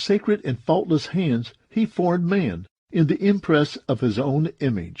 with his sacred and faultless hands he formed man, in the impress of his own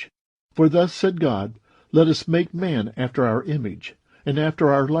image. For thus said God, Let us make man after our image, and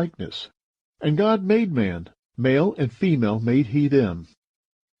after our likeness. And God made man, male and female made he them.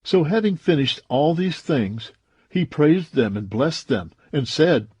 So having finished all these things, he praised them and blessed them, and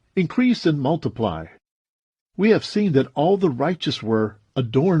said, Increase and multiply. We have seen that all the righteous were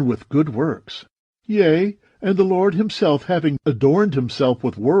adorned with good works. Yea, and the Lord himself, having adorned himself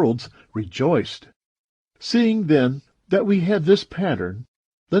with worlds, rejoiced. Seeing then that we have this pattern,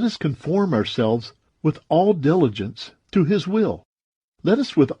 let us conform ourselves with all diligence to his will. Let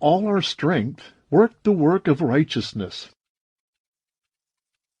us with all our strength work the work of righteousness.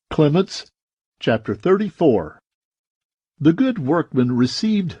 Clement, chapter 34. The good workman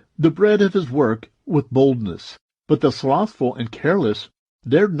received the bread of his work with boldness, but the slothful and careless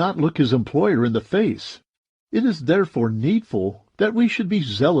dared not look his employer in the face. It is therefore needful that we should be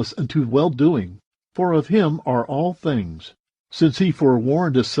zealous unto well-doing, for of him are all things. Since he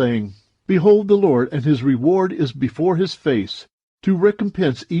forewarned us, saying, Behold, the Lord and his reward is before his face, to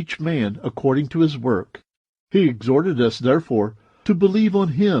recompense each man according to his work. He exhorted us, therefore, to believe on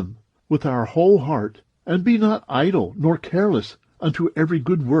him with our whole heart, and be not idle nor careless unto every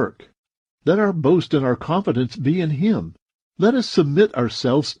good work. Let our boast and our confidence be in him. Let us submit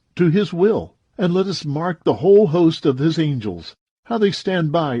ourselves to his will, and let us mark the whole host of his angels, how they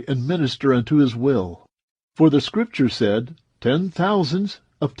stand by and minister unto his will. For the Scripture said, 10,000s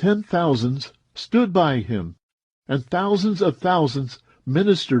of 10,000s stood by him, and thousands of thousands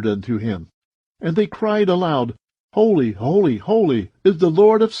ministered unto him. And they cried aloud, Holy, holy, holy is the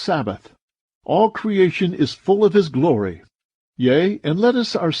Lord of Sabaoth. All creation is full of his glory. Yea, and let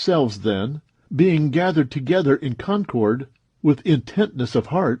us ourselves then, being gathered together in concord, with intentness of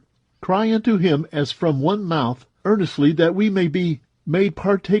heart, cry unto him as from one mouth, earnestly, that we may be made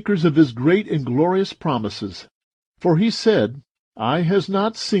partakers of his great and glorious promises. For he said, Eye has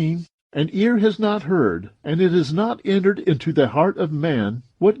not seen, and ear has not heard, and it has not entered into the heart of man,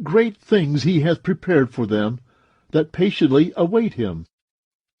 what great things he hath prepared for them that patiently await him.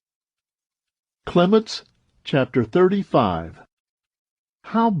 Clement, chapter 35.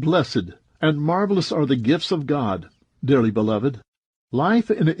 How blessed and marvelous are the gifts of God, dearly beloved! Life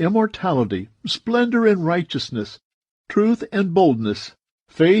and immortality, splendor and righteousness, truth and boldness,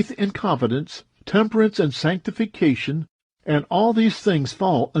 faith and confidence, temperance and sanctification, and all these things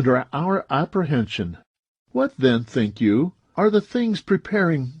fall under our apprehension. What then, think you, are the things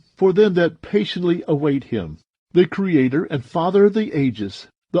preparing for them that patiently await him? The Creator and Father of the ages,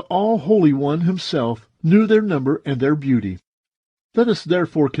 the All-Holy One himself, knew their number and their beauty. Let us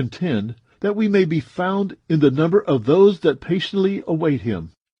therefore contend that we may be found in the number of those that patiently await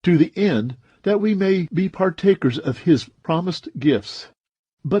him, to the end that we may be partakers of his promised gifts.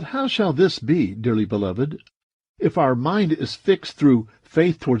 But how shall this be, dearly beloved? If our mind is fixed through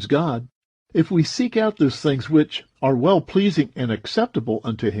faith towards God, if we seek out those things which are well-pleasing and acceptable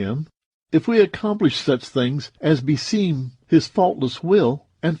unto him, if we accomplish such things as beseem his faultless will,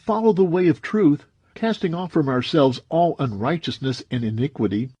 and follow the way of truth, casting off from ourselves all unrighteousness and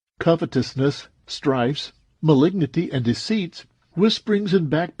iniquity, covetousness, strifes, malignity and deceits, whisperings and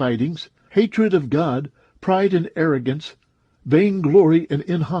backbitings, hatred of God, pride and arrogance, vainglory and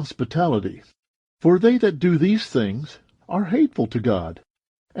inhospitality. For they that do these things are hateful to God,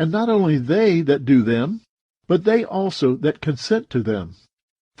 and not only they that do them, but they also that consent to them.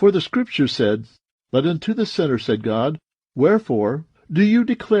 For the Scripture said, But unto the sinner said God, Wherefore do you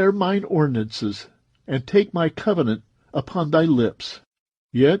declare mine ordinances, and take my covenant upon thy lips?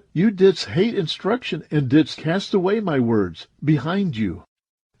 Yet you didst hate instruction, and didst cast away my words behind you.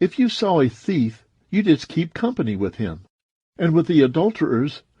 If you saw a thief, you didst keep company with him, and with the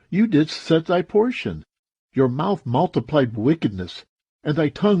adulterers you didst set thy portion. Your mouth multiplied wickedness, and thy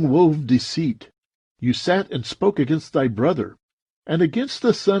tongue wove deceit. You sat and spoke against thy brother, and against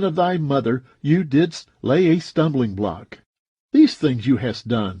the son of thy mother you didst lay a stumbling block. These things you hast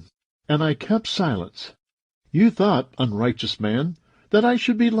done, and I kept silence. You thought, unrighteous man, that I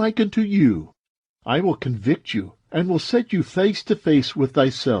should be like unto you. I will convict you, and will set you face to face with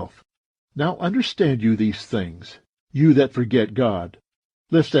thyself. Now understand you these things, you that forget God,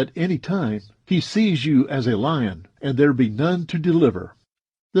 lest at any time he seize you as a lion, and there be none to deliver.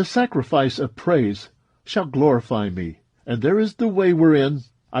 The sacrifice of praise shall glorify me, and there is the way wherein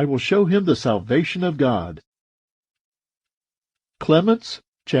I will show him the salvation of God. Clement,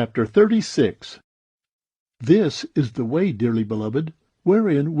 chapter 36. This is the way, dearly beloved,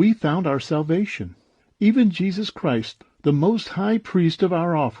 wherein we found our salvation, even Jesus Christ, the most high priest of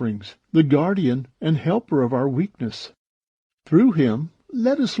our offerings, the guardian and helper of our weakness. Through him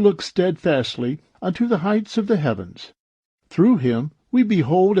let us look steadfastly unto the heights of the heavens. Through him we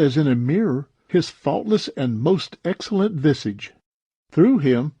behold as in a mirror his faultless and most excellent visage. Through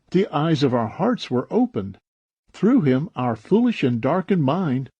him the eyes of our hearts were opened. Through him our foolish and darkened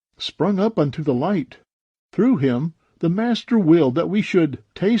mind sprung up unto the light. Through him the Master willed that we should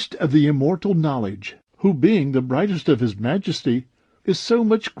taste of the immortal knowledge, who, being the brightest of his majesty, is so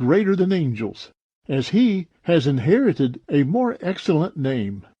much greater than angels, as he has inherited a more excellent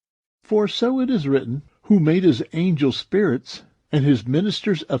name. For so it is written, who made his angels spirits, and his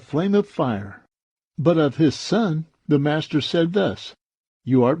ministers a flame of fire. But of his Son the Master said thus,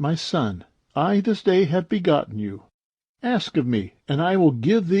 You art my Son, I this day have begotten you. Ask of me, and I will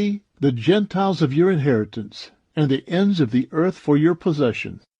give thee the Gentiles of your inheritance, and the ends of the earth for your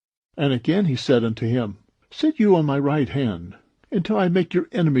possession. And again he said unto him, Sit you on my right hand, until I make your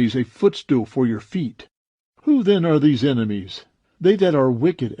enemies a footstool for your feet. Who then are these enemies? They that are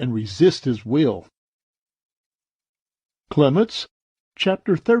wicked and resist his will. Clement,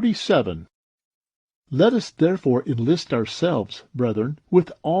 chapter 37. Let us therefore enlist ourselves, brethren,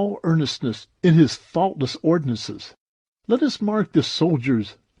 with all earnestness in his faultless ordinances. Let us mark the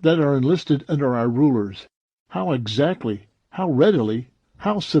soldiers that are enlisted under our rulers, how exactly, how readily,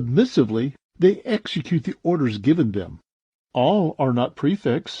 how submissively they execute the orders given them. All are not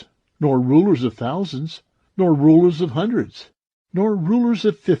prefects, nor rulers of thousands, nor rulers of hundreds, nor rulers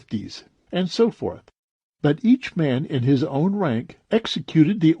of fifties, and so forth. But each man in his own rank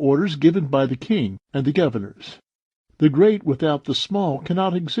executed the orders given by the king and the governors. The great without the small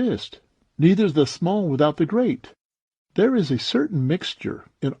cannot exist, neither the small without the great. There is a certain mixture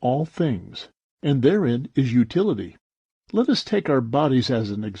in all things, and therein is utility. Let us take our bodies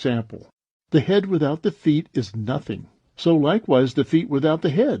as an example. The head without the feet is nothing. So likewise the feet without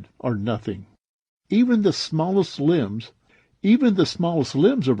the head are nothing. Even the smallest limbs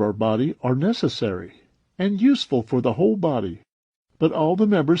of our body are necessary and useful for the whole body. But all the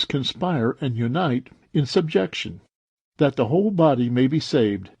members conspire and unite in subjection, that the whole body may be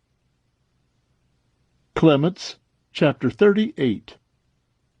saved. Clement, chapter 38.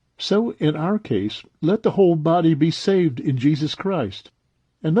 So in our case, let the whole body be saved in Jesus Christ,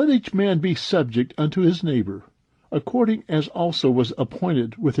 and let each man be subject unto his neighbor, according as also was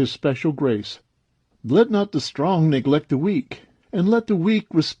appointed with his special grace. Let not the strong neglect the weak, and let the weak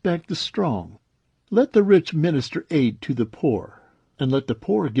respect the strong. Let the rich minister aid to the poor, and let the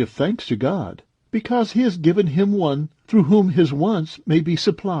poor give thanks to God, because he has given him one through whom his wants may be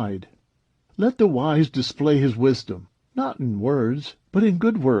supplied. Let the wise display his wisdom, not in words, but in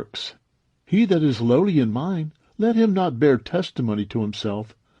good works. He that is lowly in mind, let him not bear testimony to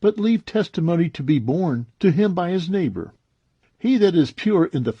himself, but leave testimony to be borne to him by his neighbor. He that is pure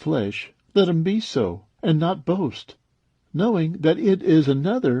in the flesh, let him be so, and not boast, knowing that it is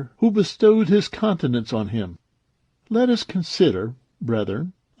another who bestowed his countenance on him. Let us consider,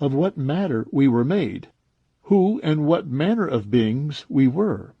 brethren, of what matter we were made, who and what manner of beings we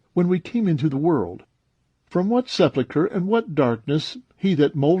were, when we came into the world, from what sepulchre and what darkness he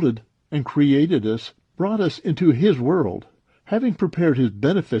that molded and created us brought us into his world, having prepared his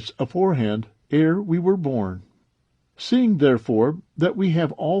benefits aforehand ere we were born. Seeing therefore that we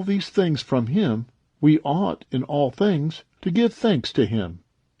have all these things from him, we ought in all things to give thanks to him,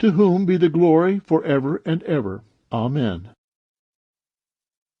 to whom be the glory for ever and ever. Amen.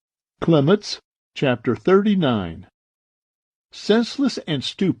 Clement, chapter 39. Senseless and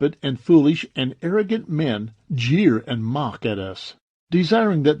stupid and foolish and arrogant men jeer and mock at us,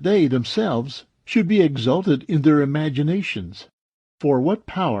 desiring that they themselves should be exalted in their imaginations. For what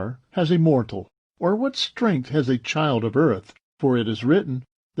power has a mortal, or what strength has a child of earth? For it is written,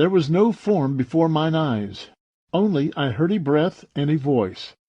 There was no form before mine eyes, only I heard a breath and a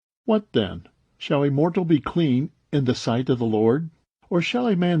voice. What then? Shall a mortal be clean in the sight of the Lord? Or shall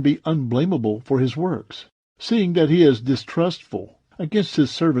a man be unblameable for his works, seeing that he is distrustful against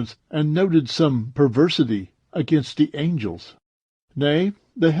his servants, and noted some perversity against the angels? Nay,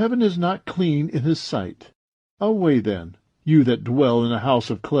 the heaven is not clean in his sight. Away then, you that dwell in a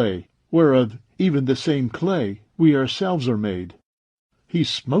house of clay, whereof even the same clay we ourselves are made. He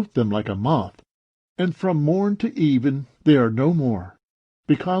smote them like a moth, and from morn to even they are no more.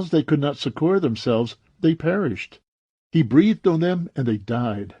 Because they could not succour themselves, they perished. He breathed on them, and they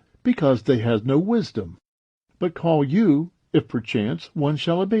died, because they had no wisdom. But call you, if perchance one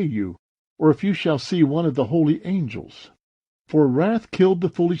shall obey you, or if you shall see one of the holy angels. For wrath killed the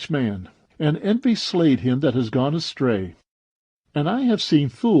foolish man, and envy slayed him that has gone astray. And I have seen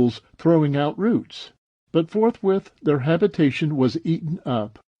fools throwing out roots, but forthwith their habitation was eaten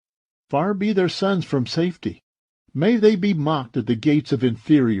up. Far be their sons from safety. May they be mocked at the gates of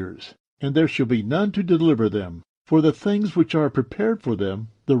inferiors, and there shall be none to deliver them. For the things which are prepared for them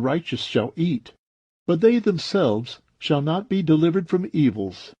the righteous shall eat, but they themselves shall not be delivered from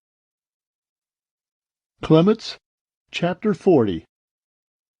evils. Clement, chapter 40.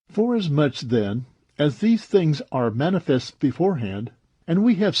 Forasmuch then as these things are manifest beforehand, and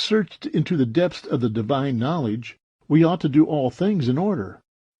we have searched into the depths of the divine knowledge, we ought to do all things in order,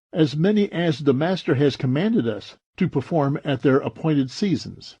 as many as the Master has commanded us to perform at their appointed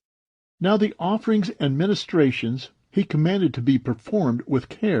seasons. Now the offerings and ministrations he commanded to be performed with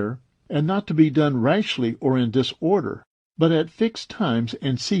care, and not to be done rashly or in disorder, but at fixed times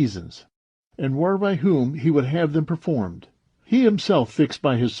and seasons, and whereby whom he would have them performed. He himself fixed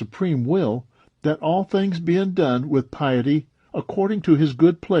by his supreme will that all things being done with piety according to his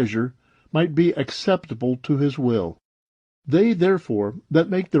good pleasure might be acceptable to his will. They, therefore, that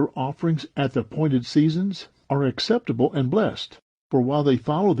make their offerings at the appointed seasons are acceptable and blessed, for while they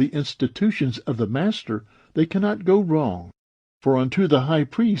follow the institutions of the Master, they cannot go wrong. For unto the high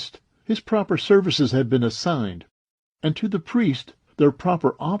priest his proper services have been assigned, and to the priest their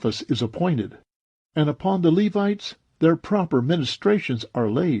proper office is appointed, and upon the Levites their proper ministrations are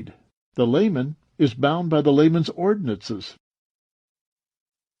laid. The layman is bound by the layman's ordinances.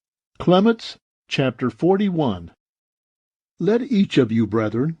 Clement, chapter 41. Let each of you,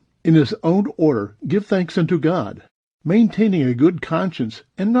 brethren, in his own order give thanks unto God, maintaining a good conscience,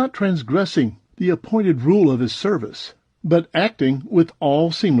 and not transgressing the appointed rule of his service, but acting with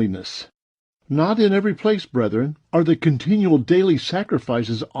all seemliness. Not in every place, brethren, are the continual daily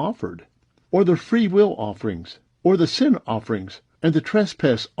sacrifices offered, or the free will offerings, or the sin offerings, and the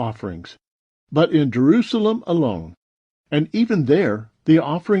trespass offerings, but in Jerusalem alone. And even there the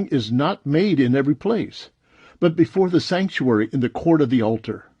offering is not made in every place, but before the sanctuary in the court of the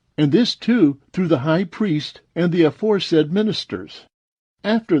altar, and this too through the high priest and the aforesaid ministers.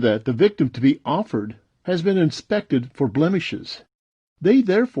 After that the victim to be offered has been inspected for blemishes. They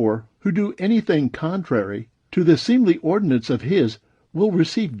therefore who do anything contrary to the seemly ordinance of his will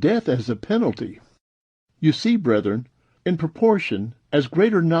receive death as a penalty. You see, brethren, in proportion as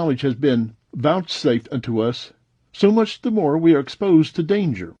greater knowledge has been vouchsafed unto us, so much the more we are exposed to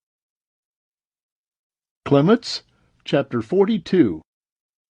danger. Clement, chapter 42.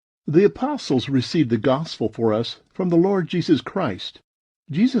 The apostles received the gospel for us from the Lord Jesus Christ.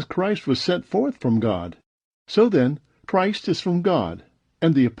 Jesus Christ was sent forth from God. So then, Christ is from God,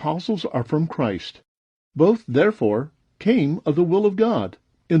 and the apostles are from Christ. Both, therefore, came of the will of God,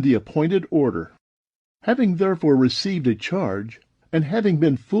 in the appointed order. Having therefore received a charge, and having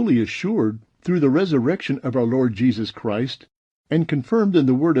been fully assured through the resurrection of our Lord Jesus Christ, and confirmed in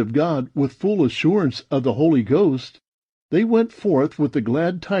the word of God with full assurance of the Holy Ghost, they went forth with the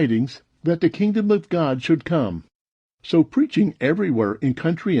glad tidings that the kingdom of God should come. So preaching everywhere in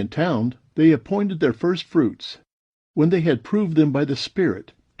country and town, they appointed their first fruits, when they had proved them by the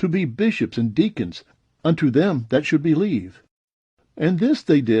Spirit, to be bishops and deacons unto them that should believe. And this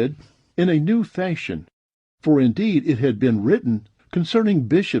they did in a new fashion, for indeed it had been written concerning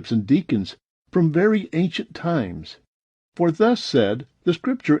bishops and deacons from very ancient times. For thus said the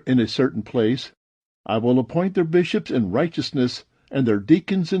Scripture in a certain place, I will appoint their bishops in righteousness, and their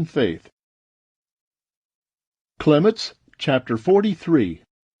deacons in faith. Clement, chapter 43.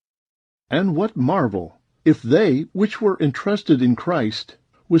 And what marvel, if they which were entrusted in Christ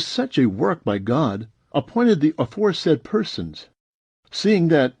with such a work by God appointed the aforesaid persons, seeing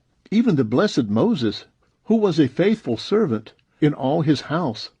that even the blessed Moses, who was a faithful servant in all his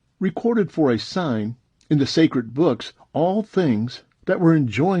house, recorded for a sign in the sacred books all things that were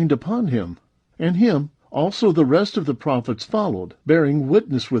enjoined upon him. And him also the rest of the prophets followed, bearing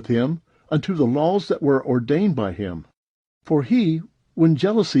witness with him unto the laws that were ordained by him. For he, when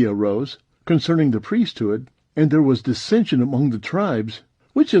jealousy arose concerning the priesthood, and there was dissension among the tribes,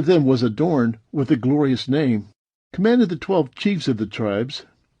 which of them was adorned with a glorious name, commanded the 12 chiefs of the tribes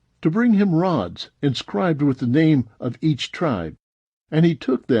to bring him rods inscribed with the name of each tribe. And he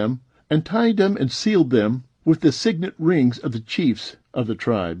took them, and tied them and sealed them with the signet rings of the chiefs of the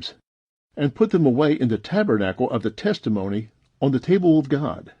tribes, and put them away in the tabernacle of the testimony on the table of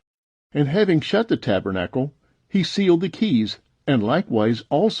God. And having shut the tabernacle, he sealed the keys, and likewise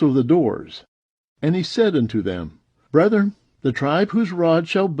also the doors. And he said unto them, Brethren, the tribe whose rod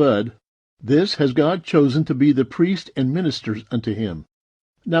shall bud, this has God chosen to be the priest and ministers unto him.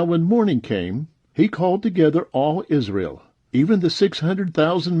 Now when morning came, he called together all Israel, even the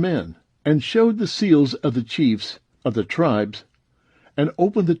 600,000 men, and showed the seals of the chiefs of the tribes, and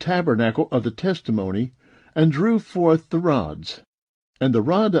opened the tabernacle of the testimony, and drew forth the rods. And the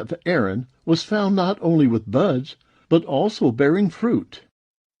rod of Aaron was found not only with buds, but also bearing fruit.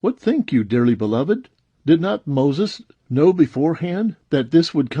 What think you, dearly beloved? Did not Moses know beforehand that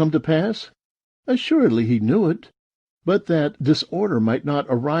this would come to pass? Assuredly he knew it. But that disorder might not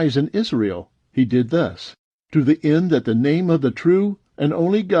arise in Israel, he did thus, to the end that the name of the true and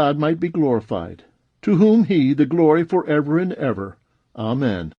only God might be glorified, to whom he the glory for ever and ever.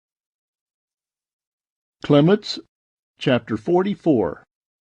 Amen. Clement, chapter 44.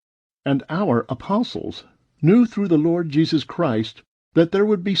 And our apostles knew through the Lord Jesus Christ that there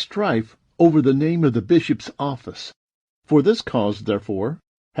would be strife over the name of the bishop's office. For this cause, therefore,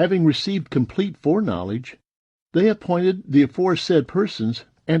 having received complete foreknowledge, they appointed the aforesaid persons,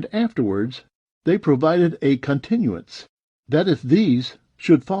 and afterwards they provided a continuance, that if these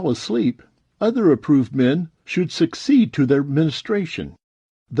should fall asleep, other approved men should succeed to their ministration.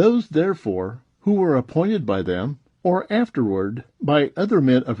 Those, therefore, who were appointed by them or afterward by other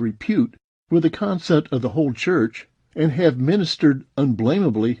men of repute, with the consent of the whole church, and have ministered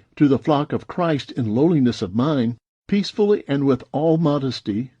unblameably to the flock of Christ in lowliness of mind, peacefully and with all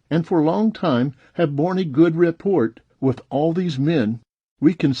modesty, and for a long time have borne a good report with all these men,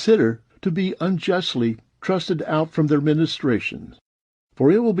 we consider to be unjustly trusted out from their ministrations.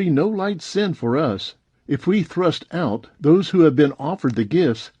 For it will be no light sin for us if we thrust out those who have been offered the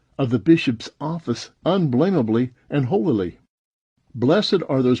gifts of the bishop's office unblameably and holily. Blessed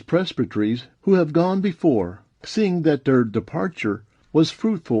are those presbyteries who have gone before, seeing that their departure was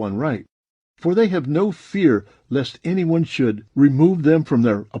fruitful and right. For they have no fear lest anyone should remove them from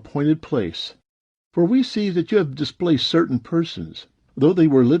their appointed place. For we see that you have displaced certain persons, though they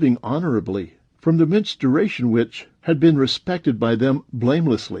were living honorably, from the menstruation which had been respected by them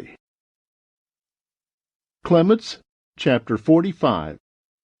blamelessly. Clement, chapter 45.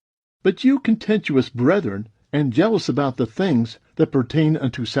 But you contentious brethren, and jealous about the things that pertain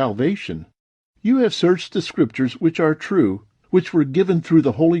unto salvation, you have searched the Scriptures which are true, which were given through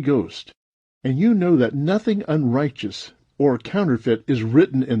the Holy Ghost, and you know that nothing unrighteous or counterfeit is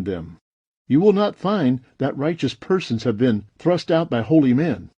written in them. You will not find that righteous persons have been thrust out by holy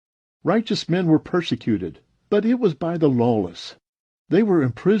men. Righteous men were persecuted, but it was by the lawless. They were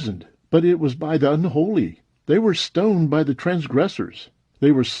imprisoned, but it was by the unholy. They were stoned by the transgressors.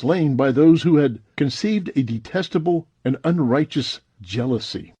 They were slain by those who had conceived a detestable and unrighteous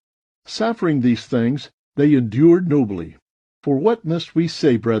jealousy. Suffering these things, they endured nobly. For what must we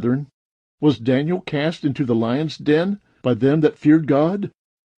say, brethren? Was Daniel cast into the lion's den by them that feared God?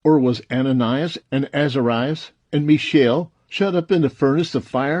 Or was Ananias and Azarias and Mishael shut up in the furnace of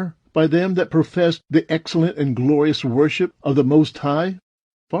fire by them that professed the excellent and glorious worship of the Most High?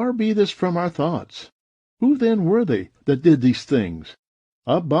 Far be this from our thoughts. Who then were they that did these things?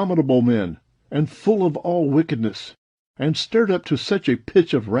 Abominable men, and full of all wickedness, and stirred up to such a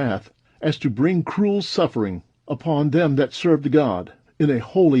pitch of wrath as to bring cruel suffering upon them that served God in a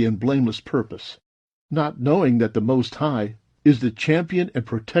holy and blameless purpose, not knowing that the Most High is the champion and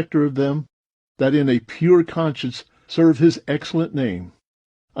protector of them that in a pure conscience serve his excellent name,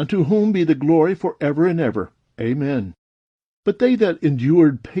 unto whom be the glory for ever and ever. Amen. But they that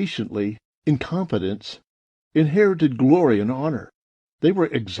endured patiently in confidence inherited glory and honor. They were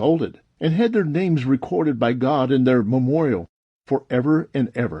exalted, and had their names recorded by God in their memorial, for ever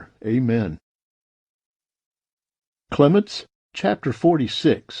and ever. Amen. Clement, chapter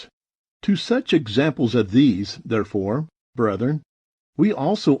 46. To such examples as these, therefore, brethren, we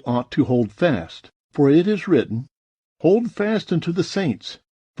also ought to hold fast, for it is written, Hold fast unto the saints,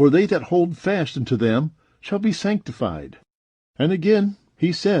 for they that hold fast unto them shall be sanctified. And again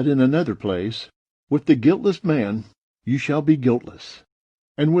he said in another place, With the guiltless man you shall be guiltless,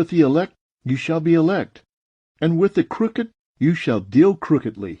 and with the elect you shall be elect, and with the crooked you shall deal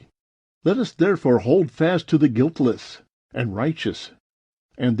crookedly. Let us therefore hold fast to the guiltless and righteous,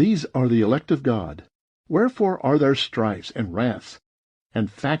 and these are the elect of God. Wherefore are there strifes and wraths,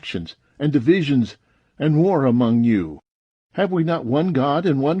 and factions, and divisions, and war among you? Have we not one God,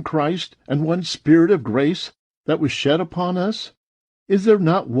 and one Christ, and one Spirit of grace, that was shed upon us? Is there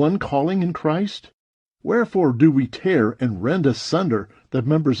not one calling in Christ? Wherefore do we tear and rend asunder the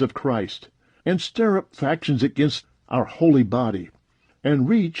members of Christ, and stir up factions against our holy body, and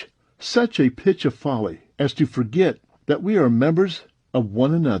reach such a pitch of folly as to forget that we are members of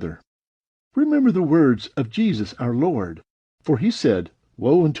one another? Remember the words of Jesus our Lord, for he said,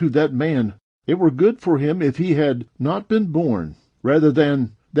 Woe unto that man! It were good for him if he had not been born, rather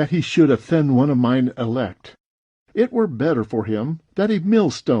than that he should offend one of mine elect. It were better for him that a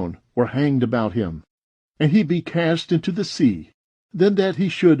millstone were hanged about him, and he be cast into the sea, than that he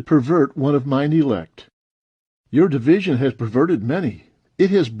should pervert one of mine elect. Your division has perverted many.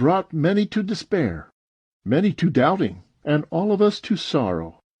 It has brought many to despair, many to doubting, and all of us to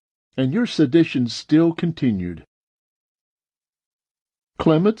sorrow. And your sedition still continued.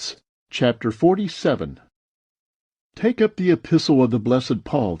 Clement, chapter 47. Take up the epistle of the blessed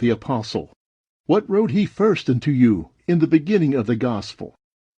Paul the apostle. What wrote he first unto you in the beginning of the gospel?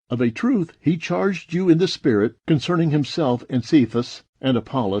 Of a truth he charged you in the Spirit concerning himself and Cephas and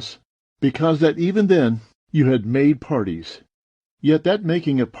Apollos, because that even then you had made parties. Yet that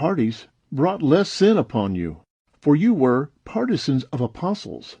making of parties brought less sin upon you, for you were partisans of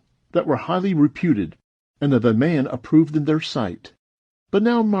apostles, that were highly reputed, and of a man approved in their sight. But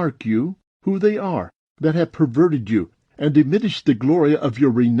now mark you who they are that have perverted you, and diminished the glory of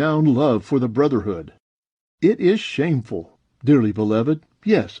your renowned love for the brotherhood. It is shameful, dearly beloved,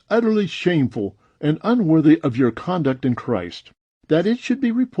 yes, utterly shameful, and unworthy of your conduct in Christ, that it should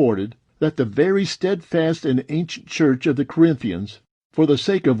be reported that the very steadfast and ancient church of the Corinthians, for the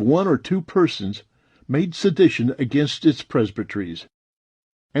sake of one or two persons, made sedition against its presbyteries.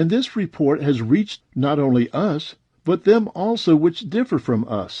 And this report has reached not only us, but them also which differ from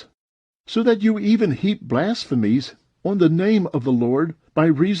us, so that you even heap blasphemies on the name of the Lord by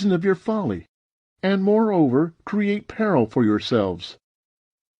reason of your folly, and moreover create peril for yourselves.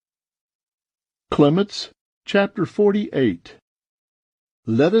 Clement, chapter 48.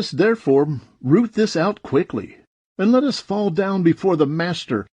 Let us therefore root this out quickly, and let us fall down before the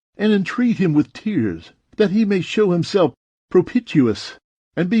Master, and entreat him with tears, that he may show himself propitious,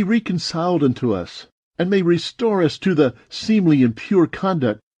 and be reconciled unto us, and may restore us to the seemly and pure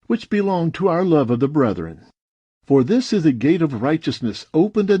conduct which belong to our love of the brethren. For this is the gate of righteousness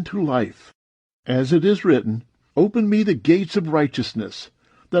opened unto life. As it is written, Open me the gates of righteousness,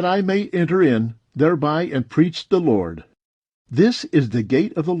 that I may enter in thereby and preach the Lord. This is the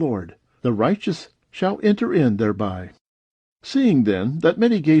gate of the Lord, the righteous shall enter in thereby. Seeing then that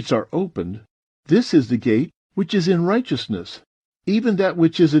many gates are opened, this is the gate which is in righteousness, even that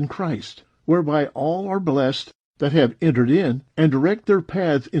which is in Christ, whereby all are blessed that have entered in, and direct their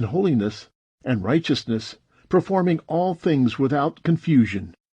paths in holiness and righteousness, performing all things without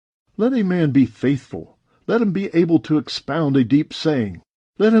confusion. Let a man be faithful, let him be able to expound a deep saying,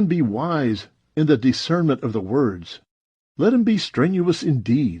 let him be wise in the discernment of the words, let him be strenuous in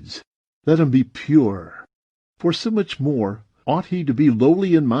deeds, let him be pure. For so much more ought he to be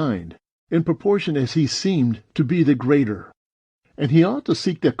lowly in mind, in proportion as he seemed to be the greater. And he ought to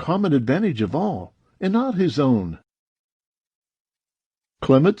seek the common advantage of all, and not his own.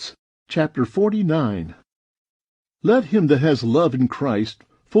 Clement, chapter 49. Let him that has love in Christ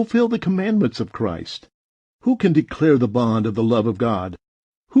fulfill the commandments of Christ. Who can declare the bond of the love of God?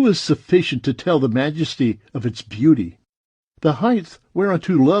 Who is sufficient to tell the majesty of its beauty? The height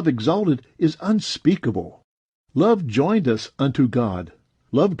whereunto love exalted is unspeakable. Love joined us unto God.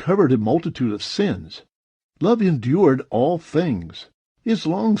 Love covered a multitude of sins. Love endured all things, is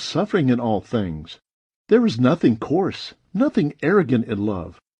long-suffering in all things. There is nothing coarse, nothing arrogant in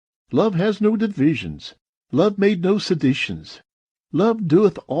love. Love has no divisions. Love made no seditions. Love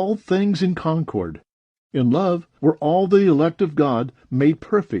doeth all things in concord. In love were all the elect of God made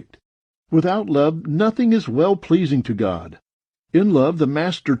perfect. Without love nothing is well-pleasing to God. In love the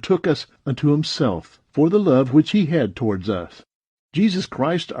Master took us unto himself, for the love which he had towards us. Jesus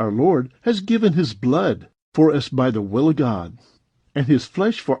Christ our Lord has given his blood for us by the will of God, and his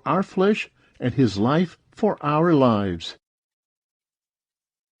flesh for our flesh, and his life for our lives.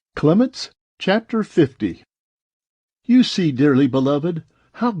 Clement, chapter 50. You see, dearly beloved,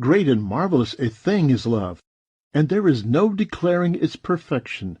 how great and marvelous a thing is love, and there is no declaring its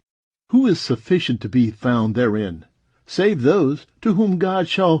perfection. Who is sufficient to be found therein, save those to whom God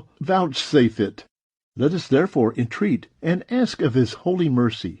shall vouchsafe it? Let us therefore entreat and ask of his holy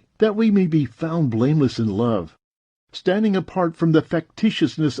mercy, that we may be found blameless in love, standing apart from the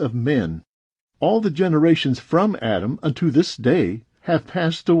factitiousness of men. All the generations from Adam unto this day have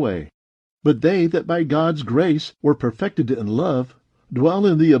passed away, but they that by God's grace were perfected in love dwell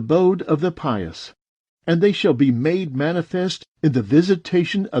in the abode of the pious, and they shall be made manifest in the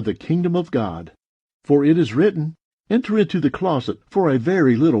visitation of the kingdom of God. For it is written, Enter into the closet for a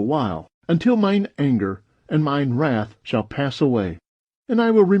very little while, until mine anger and mine wrath shall pass away. And I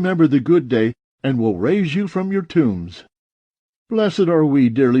will remember the good day, and will raise you from your tombs. Blessed are we,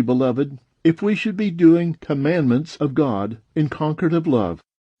 dearly beloved, if we should be doing commandments of God in concord of love,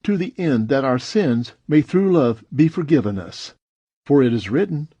 to the end that our sins may through love be forgiven us. For it is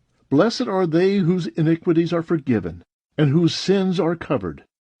written, Blessed are they whose iniquities are forgiven, and whose sins are covered.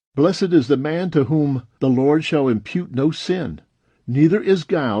 Blessed is the man to whom the Lord shall impute no sin, neither is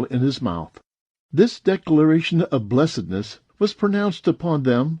guile in his mouth. This declaration of blessedness was pronounced upon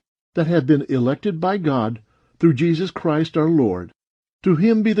them that have been elected by God through Jesus Christ our Lord. To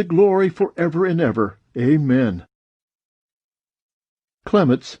him be the glory forever and ever. Amen.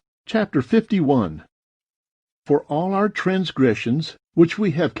 Clement, chapter 51. For all our transgressions, which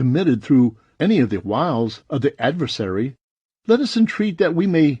we have committed through any of the wiles of the adversary, let us entreat that we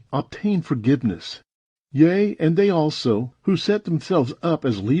may obtain forgiveness. Yea, and they also, who set themselves up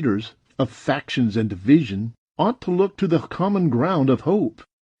as leaders of factions and division, ought to look to the common ground of hope.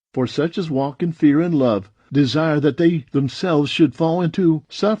 For such as walk in fear and love desire that they themselves should fall into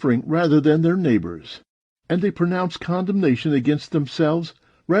suffering rather than their neighbors, and they pronounce condemnation against themselves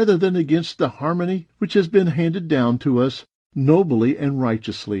rather than against the harmony which has been handed down to us nobly and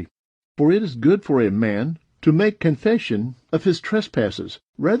righteously. For it is good for a man to make confession of his trespasses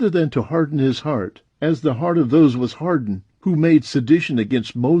rather than to harden his heart, as the heart of those was hardened who made sedition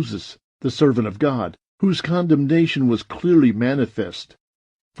against Moses, the servant of God, whose condemnation was clearly manifest.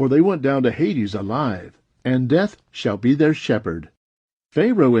 For they went down to Hades alive, and death shall be their shepherd.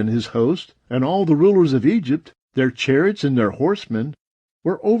 Pharaoh and his host, and all the rulers of Egypt, their chariots and their horsemen,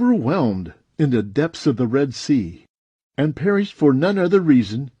 were overwhelmed in the depths of the Red Sea, and perished for none other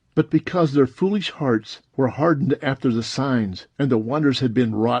reason but because their foolish hearts were hardened after the signs and the wonders had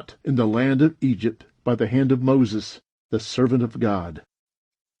been wrought in the land of Egypt by the hand of Moses, the servant of God.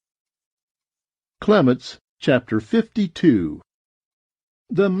 Clement, chapter 52.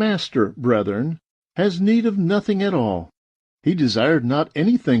 The Master, brethren, has need of nothing at all. He desired not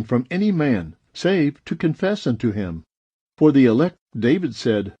anything from any man, save to confess unto him. For the elect David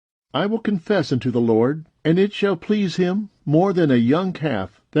said, I will confess unto the Lord, and it shall please him more than a young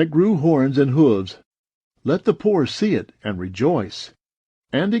calf that grew horns and hoofs. Let the poor see it and rejoice.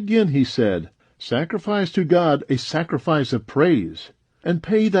 And again he said, Sacrifice to God a sacrifice of praise, and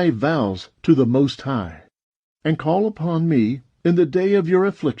pay thy vows to the Most High. And call upon me in the day of your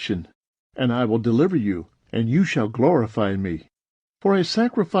affliction, and I will deliver you, and you shall glorify me. For a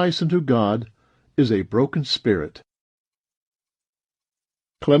sacrifice unto God is a broken spirit.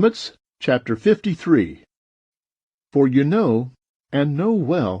 Clement, chapter 53. For you know, and know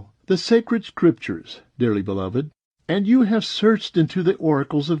well, the sacred Scriptures, dearly beloved, and you have searched into the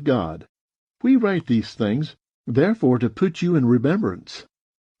oracles of God. We write these things, therefore, to put you in remembrance.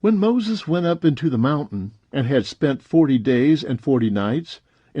 When Moses went up into the mountain, and had spent 40 days and 40 nights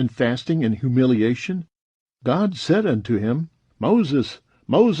in fasting and humiliation, God said unto him, Moses,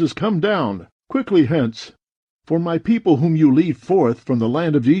 Moses, come down quickly hence. For my people whom you lead forth from the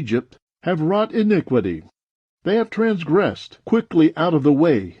land of Egypt have wrought iniquity. They have transgressed quickly out of the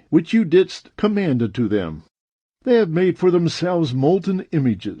way which you didst command unto them. They have made for themselves molten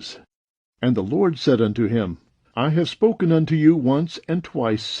images. And the Lord said unto him, I have spoken unto you once and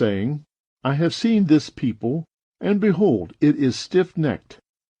twice, saying, I have seen this people, and behold, it is stiff-necked.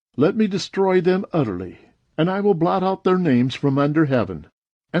 Let me destroy them utterly, and I will blot out their names from under heaven.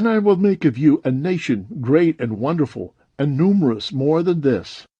 And I will make of you a nation great and wonderful, and numerous more than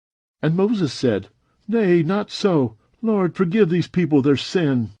this. And Moses said, Nay, not so. Lord, forgive these people their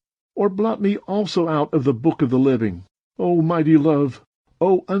sin, or blot me also out of the book of the living. O mighty love,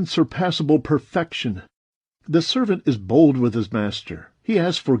 O unsurpassable perfection! The servant is bold with his master. He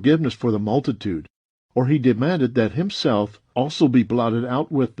asked forgiveness for the multitude, or he demanded that himself also be blotted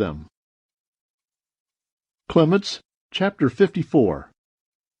out with them. Clement, chapter 54.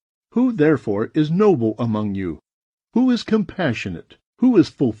 Who therefore is noble among you? Who is compassionate? Who is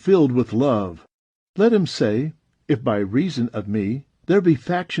fulfilled with love? Let him say, If by reason of me there be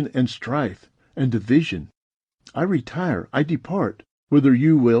faction and strife and division, I retire, I depart, whither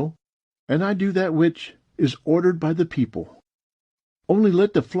you will, and I do that which is ordered by the people. Only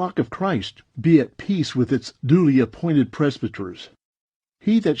let the flock of Christ be at peace with its duly appointed presbyters.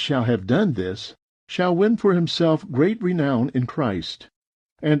 He that shall have done this shall win for himself great renown in Christ,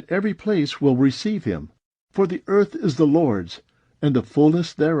 and every place will receive him, for the earth is the Lord's, and the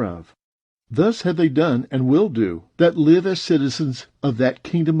fullness thereof. Thus have they done and will do, that live as citizens of that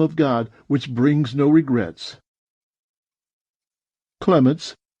kingdom of God which brings no regrets.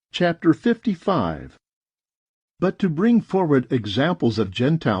 Clement, chapter 55. But to bring forward examples of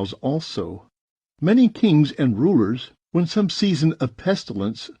Gentiles also, many kings and rulers, when some season of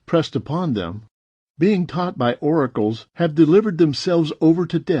pestilence pressed upon them, being taught by oracles, have delivered themselves over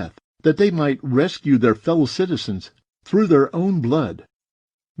to death, that they might rescue their fellow citizens through their own blood.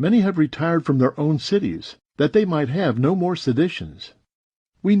 Many have retired from their own cities, that they might have no more seditions.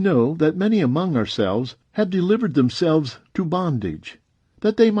 We know that many among ourselves have delivered themselves to bondage,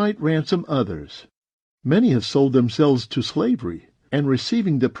 that they might ransom others. Many have sold themselves to slavery, and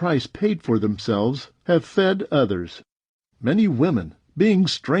receiving the price paid for themselves, have fed others. Many women, being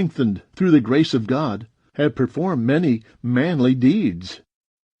strengthened through the grace of God, have performed many manly deeds.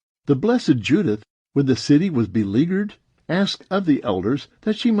 The blessed Judith, when the city was beleaguered, asked of the elders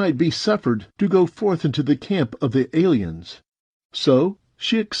that she might be suffered to go forth into the camp of the aliens. So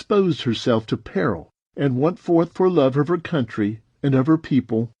she exposed herself to peril, and went forth for love of her country and of her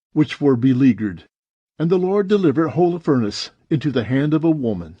people, which were beleaguered. And the Lord delivered Holofernes into the hand of a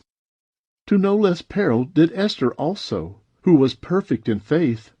woman. To no less peril did Esther also, who was perfect in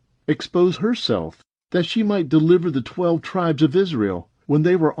faith, expose herself, that she might deliver the 12 tribes of Israel when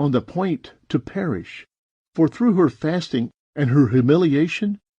they were on the point to perish. For through her fasting and her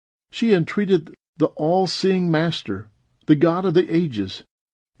humiliation, she entreated the all-seeing Master, the God of the ages,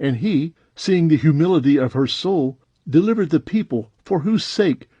 and he, seeing the humility of her soul, delivered the people for whose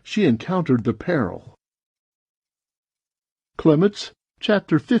sake she encountered the peril. Clement,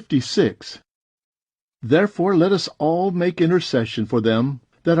 chapter 56. Therefore let us all make intercession for them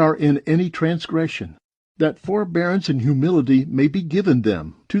that are in any transgression, that forbearance and humility may be given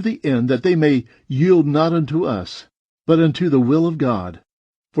them, to the end that they may yield not unto us, but unto the will of God.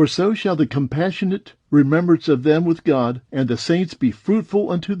 For so shall the compassionate remembrance of them with God and the saints be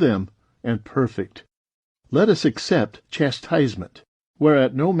fruitful unto them, and perfect. Let us accept chastisement,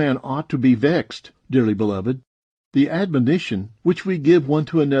 whereat no man ought to be vexed, dearly beloved. The admonition which we give one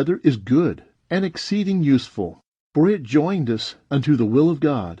to another is good, and exceeding useful, for it joined us unto the will of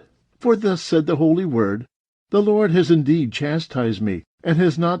God. For thus said the Holy Word, The Lord has indeed chastised me, and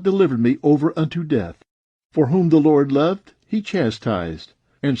has not delivered me over unto death. For whom the Lord loved, he chastised,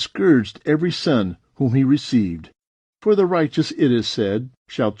 and scourged every son whom he received. For the righteous, it is said,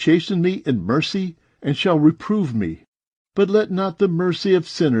 shall chasten me in mercy, and shall reprove me. But let not the mercy of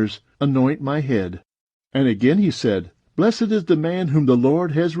sinners anoint my head. And again he said, Blessed is the man whom the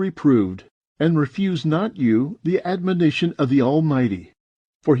Lord has reproved, and refuse not you the admonition of the Almighty.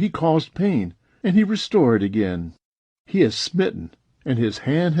 For he caused pain, and he restored again. He has smitten, and his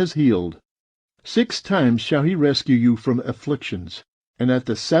hand has healed. 6 times shall he rescue you from afflictions, and at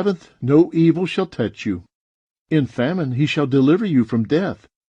the 7th no evil shall touch you. In famine he shall deliver you from death,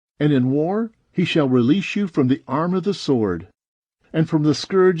 and in war he shall release you from the arm of the sword. And from the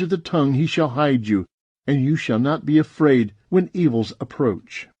scourge of the tongue he shall hide you, and you shall not be afraid when evils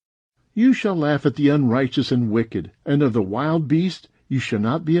approach. You shall laugh at the unrighteous and wicked, and of the wild beast you shall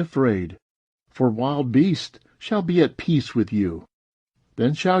not be afraid. For wild beasts shall be at peace with you.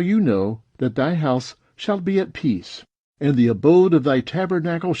 Then shall you know that thy house shall be at peace, and the abode of thy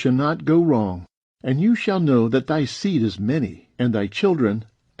tabernacle shall not go wrong. And you shall know that thy seed is many, and thy children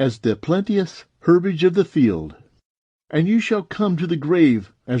as the plenteous herbage of the field. And you shall come to the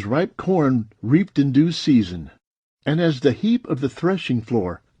grave as ripe corn reaped in due season, and as the heap of the threshing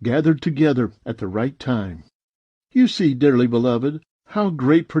floor gathered together at the right time. You see, dearly beloved, how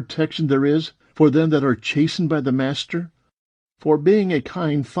great protection there is for them that are chastened by the Master. For being a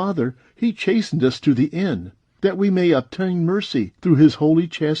kind Father, he chastened us to the end, that we may obtain mercy through his holy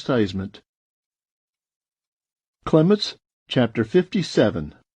chastisement. Clement, chapter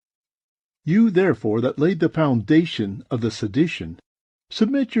 57. You therefore that laid the foundation of the sedition,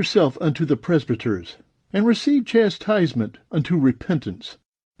 submit yourself unto the presbyters, and receive chastisement unto repentance,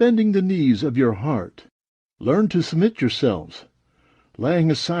 bending the knees of your heart. Learn to submit yourselves,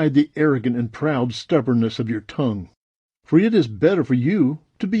 laying aside the arrogant and proud stubbornness of your tongue. For it is better for you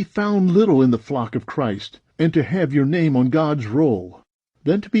to be found little in the flock of Christ, and to have your name on God's roll,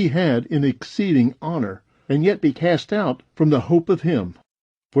 than to be had in exceeding honor, and yet be cast out from the hope of him.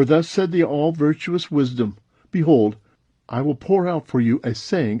 For thus said the all-virtuous Wisdom, Behold, I will pour out for you a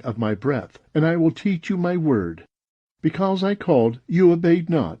saying of my breath, and I will teach you my word. Because I called, you obeyed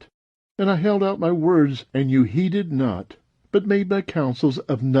not, and I held out my words, and you heeded not, but made my counsels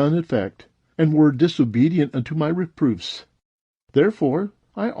of none effect, and were disobedient unto my reproofs. Therefore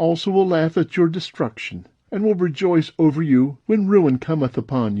I also will laugh at your destruction, and will rejoice over you when ruin cometh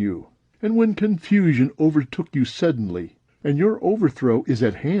upon you, and when confusion overtook you suddenly, and your overthrow is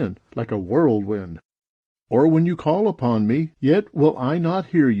at hand like a whirlwind. Or when you call upon me, yet will I not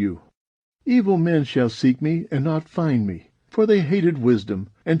hear you. Evil men shall seek me, and not find me, for they hated wisdom,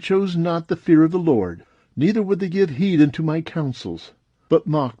 and chose not the fear of the Lord, neither would they give heed unto my counsels, but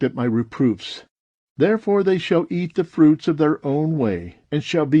mocked at my reproofs. Therefore they shall eat the fruits of their own way, and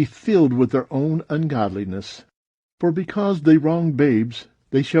shall be filled with their own ungodliness. For because they wrong babes,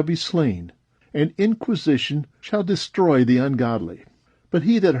 they shall be slain, and inquisition shall destroy the ungodly. But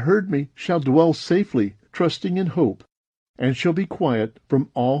he that heard me shall dwell safely, trusting in hope, and shall be quiet from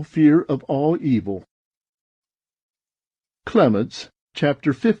all fear of all evil. Clement,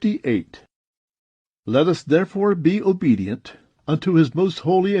 chapter 58. Let us therefore be obedient unto his most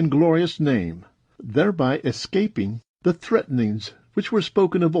holy and glorious name, thereby escaping the threatenings which were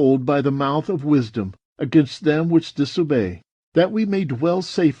spoken of old by the mouth of wisdom against them which disobey, that we may dwell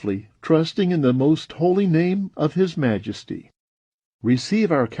safely, trusting in the most holy name of his majesty.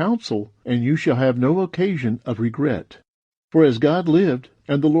 Receive our counsel, and you shall have no occasion of regret. For as God lived,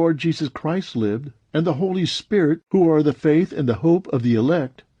 and the Lord Jesus Christ lived, and the Holy Spirit, who are the faith and the hope of the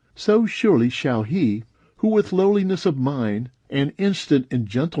elect, so surely shall he, who with lowliness of mind and instant in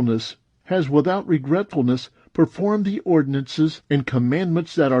gentleness has without regretfulness performed the ordinances and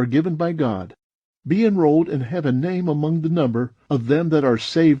commandments that are given by God, be enrolled and have a name among the number of them that are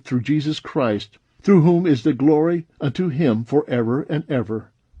saved through Jesus Christ, through whom is the glory unto him forever and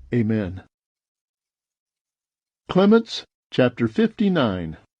ever. Amen. Clement, chapter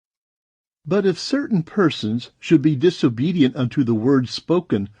 59. But if certain persons should be disobedient unto the word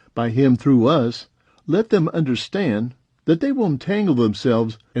spoken by him through us, let them understand that they will entangle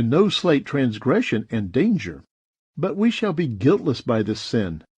themselves in no slight transgression and danger. But we shall be guiltless by this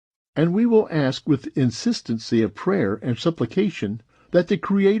sin, and we will ask with insistency of prayer and supplication that the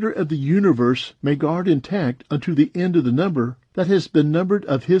Creator of the universe may guard intact unto the end of the number that has been numbered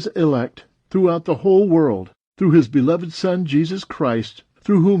of his elect throughout the whole world, through his beloved Son Jesus Christ,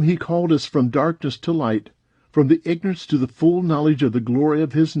 through whom he called us from darkness to light, from the ignorance to the full knowledge of the glory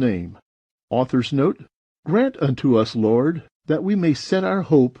of his name. Author's note: Grant unto us, Lord, that we may set our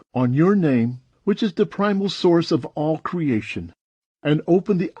hope on your name, which is the primal source of all creation, and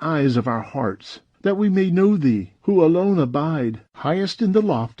open the eyes of our hearts, that we may know thee, who alone abide, highest in the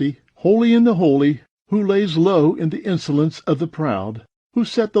lofty, holy in the holy, who lays low in the insolence of the proud, who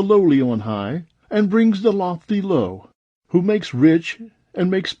set the lowly on high, and brings the lofty low, who makes rich and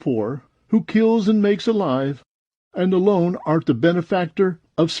makes poor, who kills and makes alive, and alone art the benefactor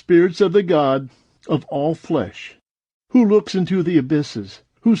of spirits of the God of all flesh, who looks into the abysses,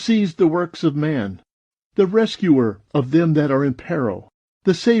 who sees the works of man, the rescuer of them that are in peril,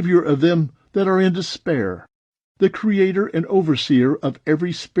 the Savior of them that are in despair, the Creator and overseer of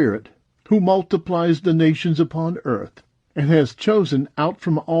every spirit, who multiplies the nations upon earth, and has chosen out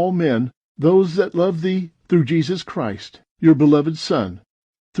from all men those that love thee through Jesus Christ, your beloved Son,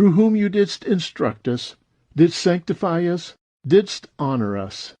 through whom you didst instruct us, didst sanctify us, didst honor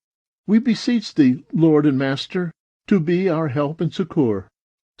us. We beseech thee, Lord and Master, to be our help and succor.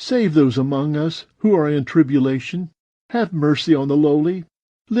 Save those among us who are in tribulation. Have mercy on the lowly.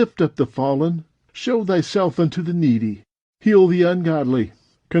 Lift up the fallen. Show thyself unto the needy. Heal the ungodly.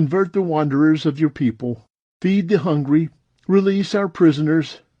 Convert the wanderers of your people. Feed the hungry. Release our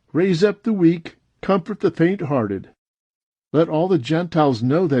prisoners. Raise up the weak. Comfort the faint-hearted. Let all the Gentiles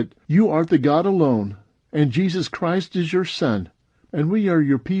know that you are the God alone, and Jesus Christ is your Son, and we are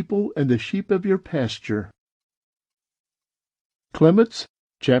your people and the sheep of your pasture. Clement,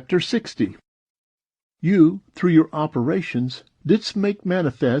 chapter 60. You, through your operations, didst make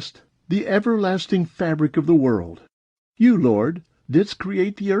manifest the everlasting fabric of the world. You, Lord, didst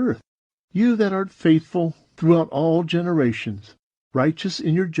create the earth. You that art faithful throughout all generations, righteous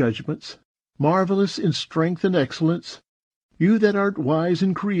in your judgments, marvelous in strength and excellence, you that art wise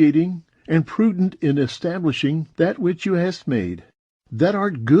in creating, and prudent in establishing that which you hast made, that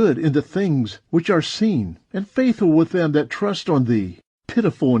art good in the things which are seen, and faithful with them that trust on thee,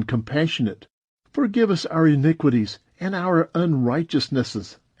 pitiful and compassionate. Forgive us our iniquities, and our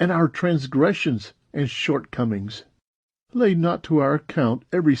unrighteousnesses, and our transgressions and shortcomings. Lay not to our account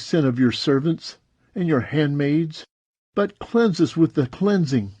every sin of your servants and your handmaids, but cleanse us with the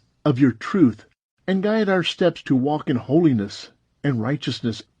cleansing of your truth, and guide our steps to walk in holiness and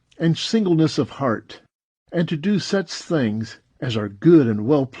righteousness and singleness of heart, and to do such things as are good and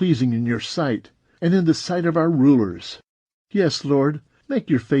well-pleasing in your sight, and in the sight of our rulers. Yes, Lord, make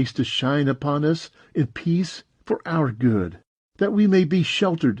your face to shine upon us in peace for our good, that we may be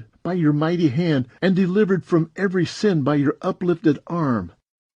sheltered by your mighty hand, and delivered from every sin by your uplifted arm,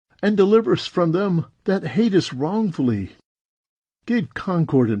 and deliver us from them that hate us wrongfully. Give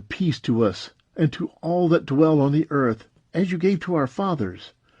concord and peace to us, and to all that dwell on the earth, as you gave to our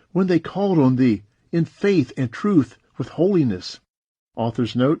fathers, when they called on thee in faith and truth with holiness.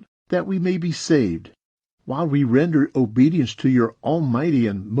 Author's note: that we may be saved, while we render obedience to your almighty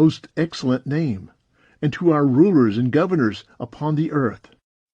and most excellent name, and to our rulers and governors upon the earth.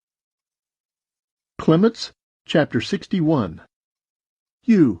 Clement, chapter 61.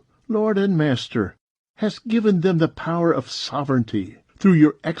 You, Lord and Master, hast given them the power of sovereignty, through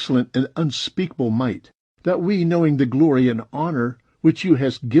your excellent and unspeakable might, that we, knowing the glory and honor which you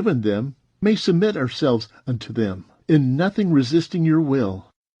hast given them, may submit ourselves unto them, in nothing resisting your will.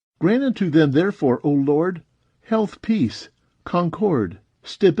 Grant unto them, therefore, O Lord, health, peace, concord,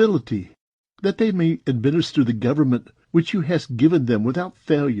 stability, that they may administer the government which you hast given them without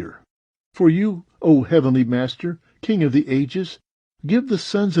failure. For you, O heavenly Master, King of the ages, give the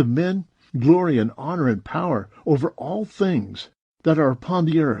sons of men glory and honor and power over all things that are upon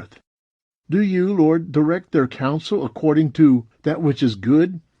the earth. Do you, Lord, direct their counsel according to that which is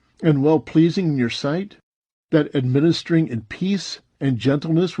good and well-pleasing in your sight, that administering in peace and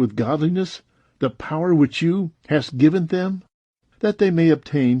gentleness with godliness the power which you hast given them, that they may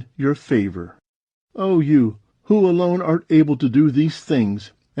obtain your favor. O you, who alone art able to do these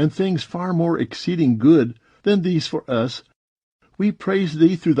things, and things far more exceeding good than these for us, we praise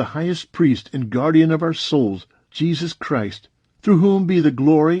thee through the highest priest and guardian of our souls, Jesus Christ, through whom be the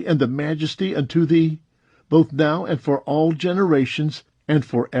glory and the majesty unto thee, both now and for all generations. and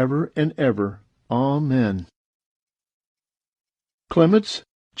forever and ever. Amen. Clement,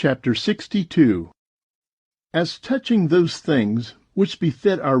 chapter 62. As touching those things which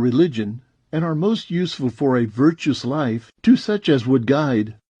befit our religion, and are most useful for a virtuous life to such as would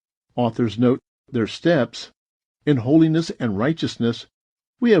guide, authors note, their steps, in holiness and righteousness,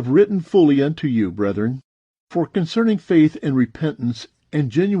 we have written fully unto you, brethren. For concerning faith and repentance, and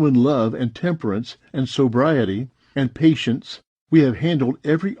genuine love and temperance, and sobriety, and patience, we have handled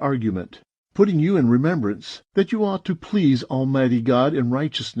every argument, putting you in remembrance that you ought to please Almighty God in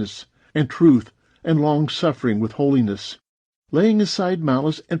righteousness, and truth, and long-suffering with holiness, laying aside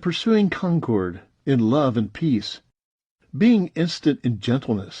malice and pursuing concord, in love and peace, being instant in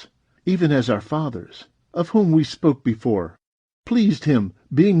gentleness, even as our fathers, of whom we spoke before, pleased him,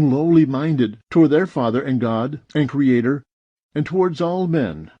 being lowly minded toward their Father and God and Creator, and towards all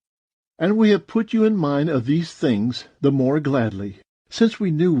men. And we have put you in mind of these things the more gladly, since we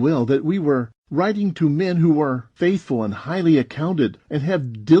knew well that we were writing to men who are faithful and highly accounted, and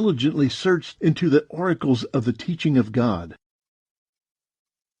have diligently searched into the oracles of the teaching of God.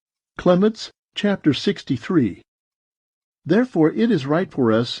 Clement, chapter 63. Therefore it is right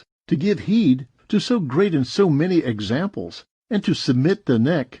for us to give heed to so great and so many examples, and to submit the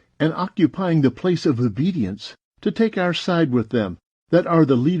neck, and occupying the place of obedience, to take our side with them that are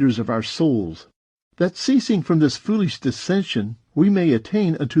the leaders of our souls, that ceasing from this foolish dissension, we may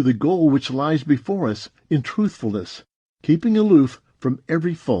attain unto the goal which lies before us in truthfulness, keeping aloof from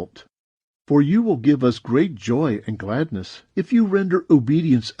every fault. For you will give us great joy and gladness, if you render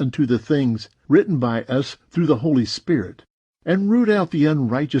obedience unto the things written by us through the Holy Spirit, and root out the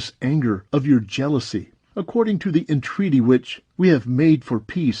unrighteous anger of your jealousy, according to the entreaty which we have made for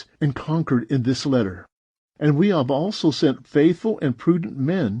peace and concord in this letter. And we have also sent faithful and prudent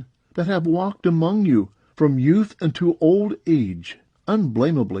men, that have walked among you from youth unto old age,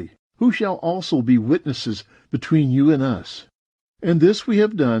 unblameably, who shall also be witnesses between you and us. And this we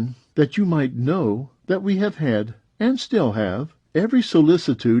have done, that you might know that we have had, and still have, every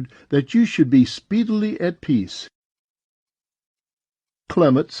solicitude that you should be speedily at peace.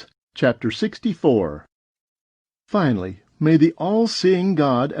 Clement, chapter 64. Finally, may the all-seeing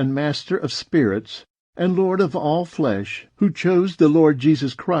God and Master of spirits, and Lord of all flesh, who chose the Lord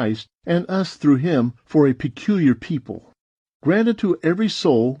Jesus Christ, and us through him for a peculiar people, grant unto every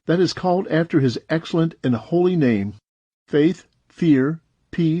soul that is called after his excellent and holy name, faith, fear,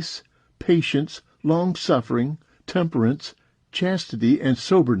 peace, patience, long-suffering, temperance, chastity, and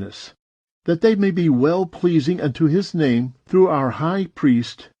soberness, that they may be well-pleasing unto his name through our high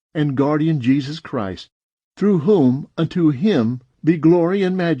priest and guardian Jesus Christ, through whom unto him be glory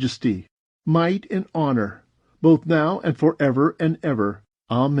and majesty, might and honor, both now and forever and ever.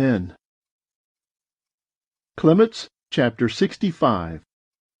 Amen. Clement, chapter 65.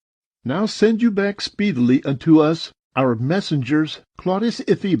 Now send you back speedily unto us our messengers Claudius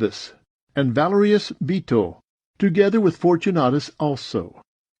Ephebus, and Valerius Vito, together with Fortunatus also,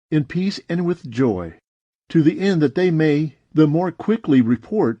 in peace and with joy, to the end that they may the more quickly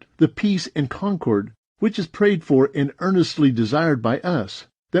report the peace and concord which is prayed for and earnestly desired by us,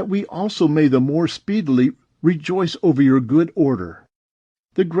 that we also may the more speedily rejoice over your good order.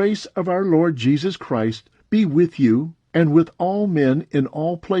 The grace of our Lord Jesus Christ be with you, and with all men in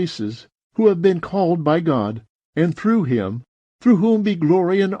all places, who have been called by God, and through him, through whom be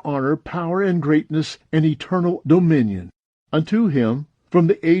glory and honor, power and greatness, and eternal dominion. Unto him, from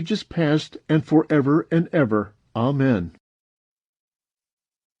the ages past and forever and ever. Amen.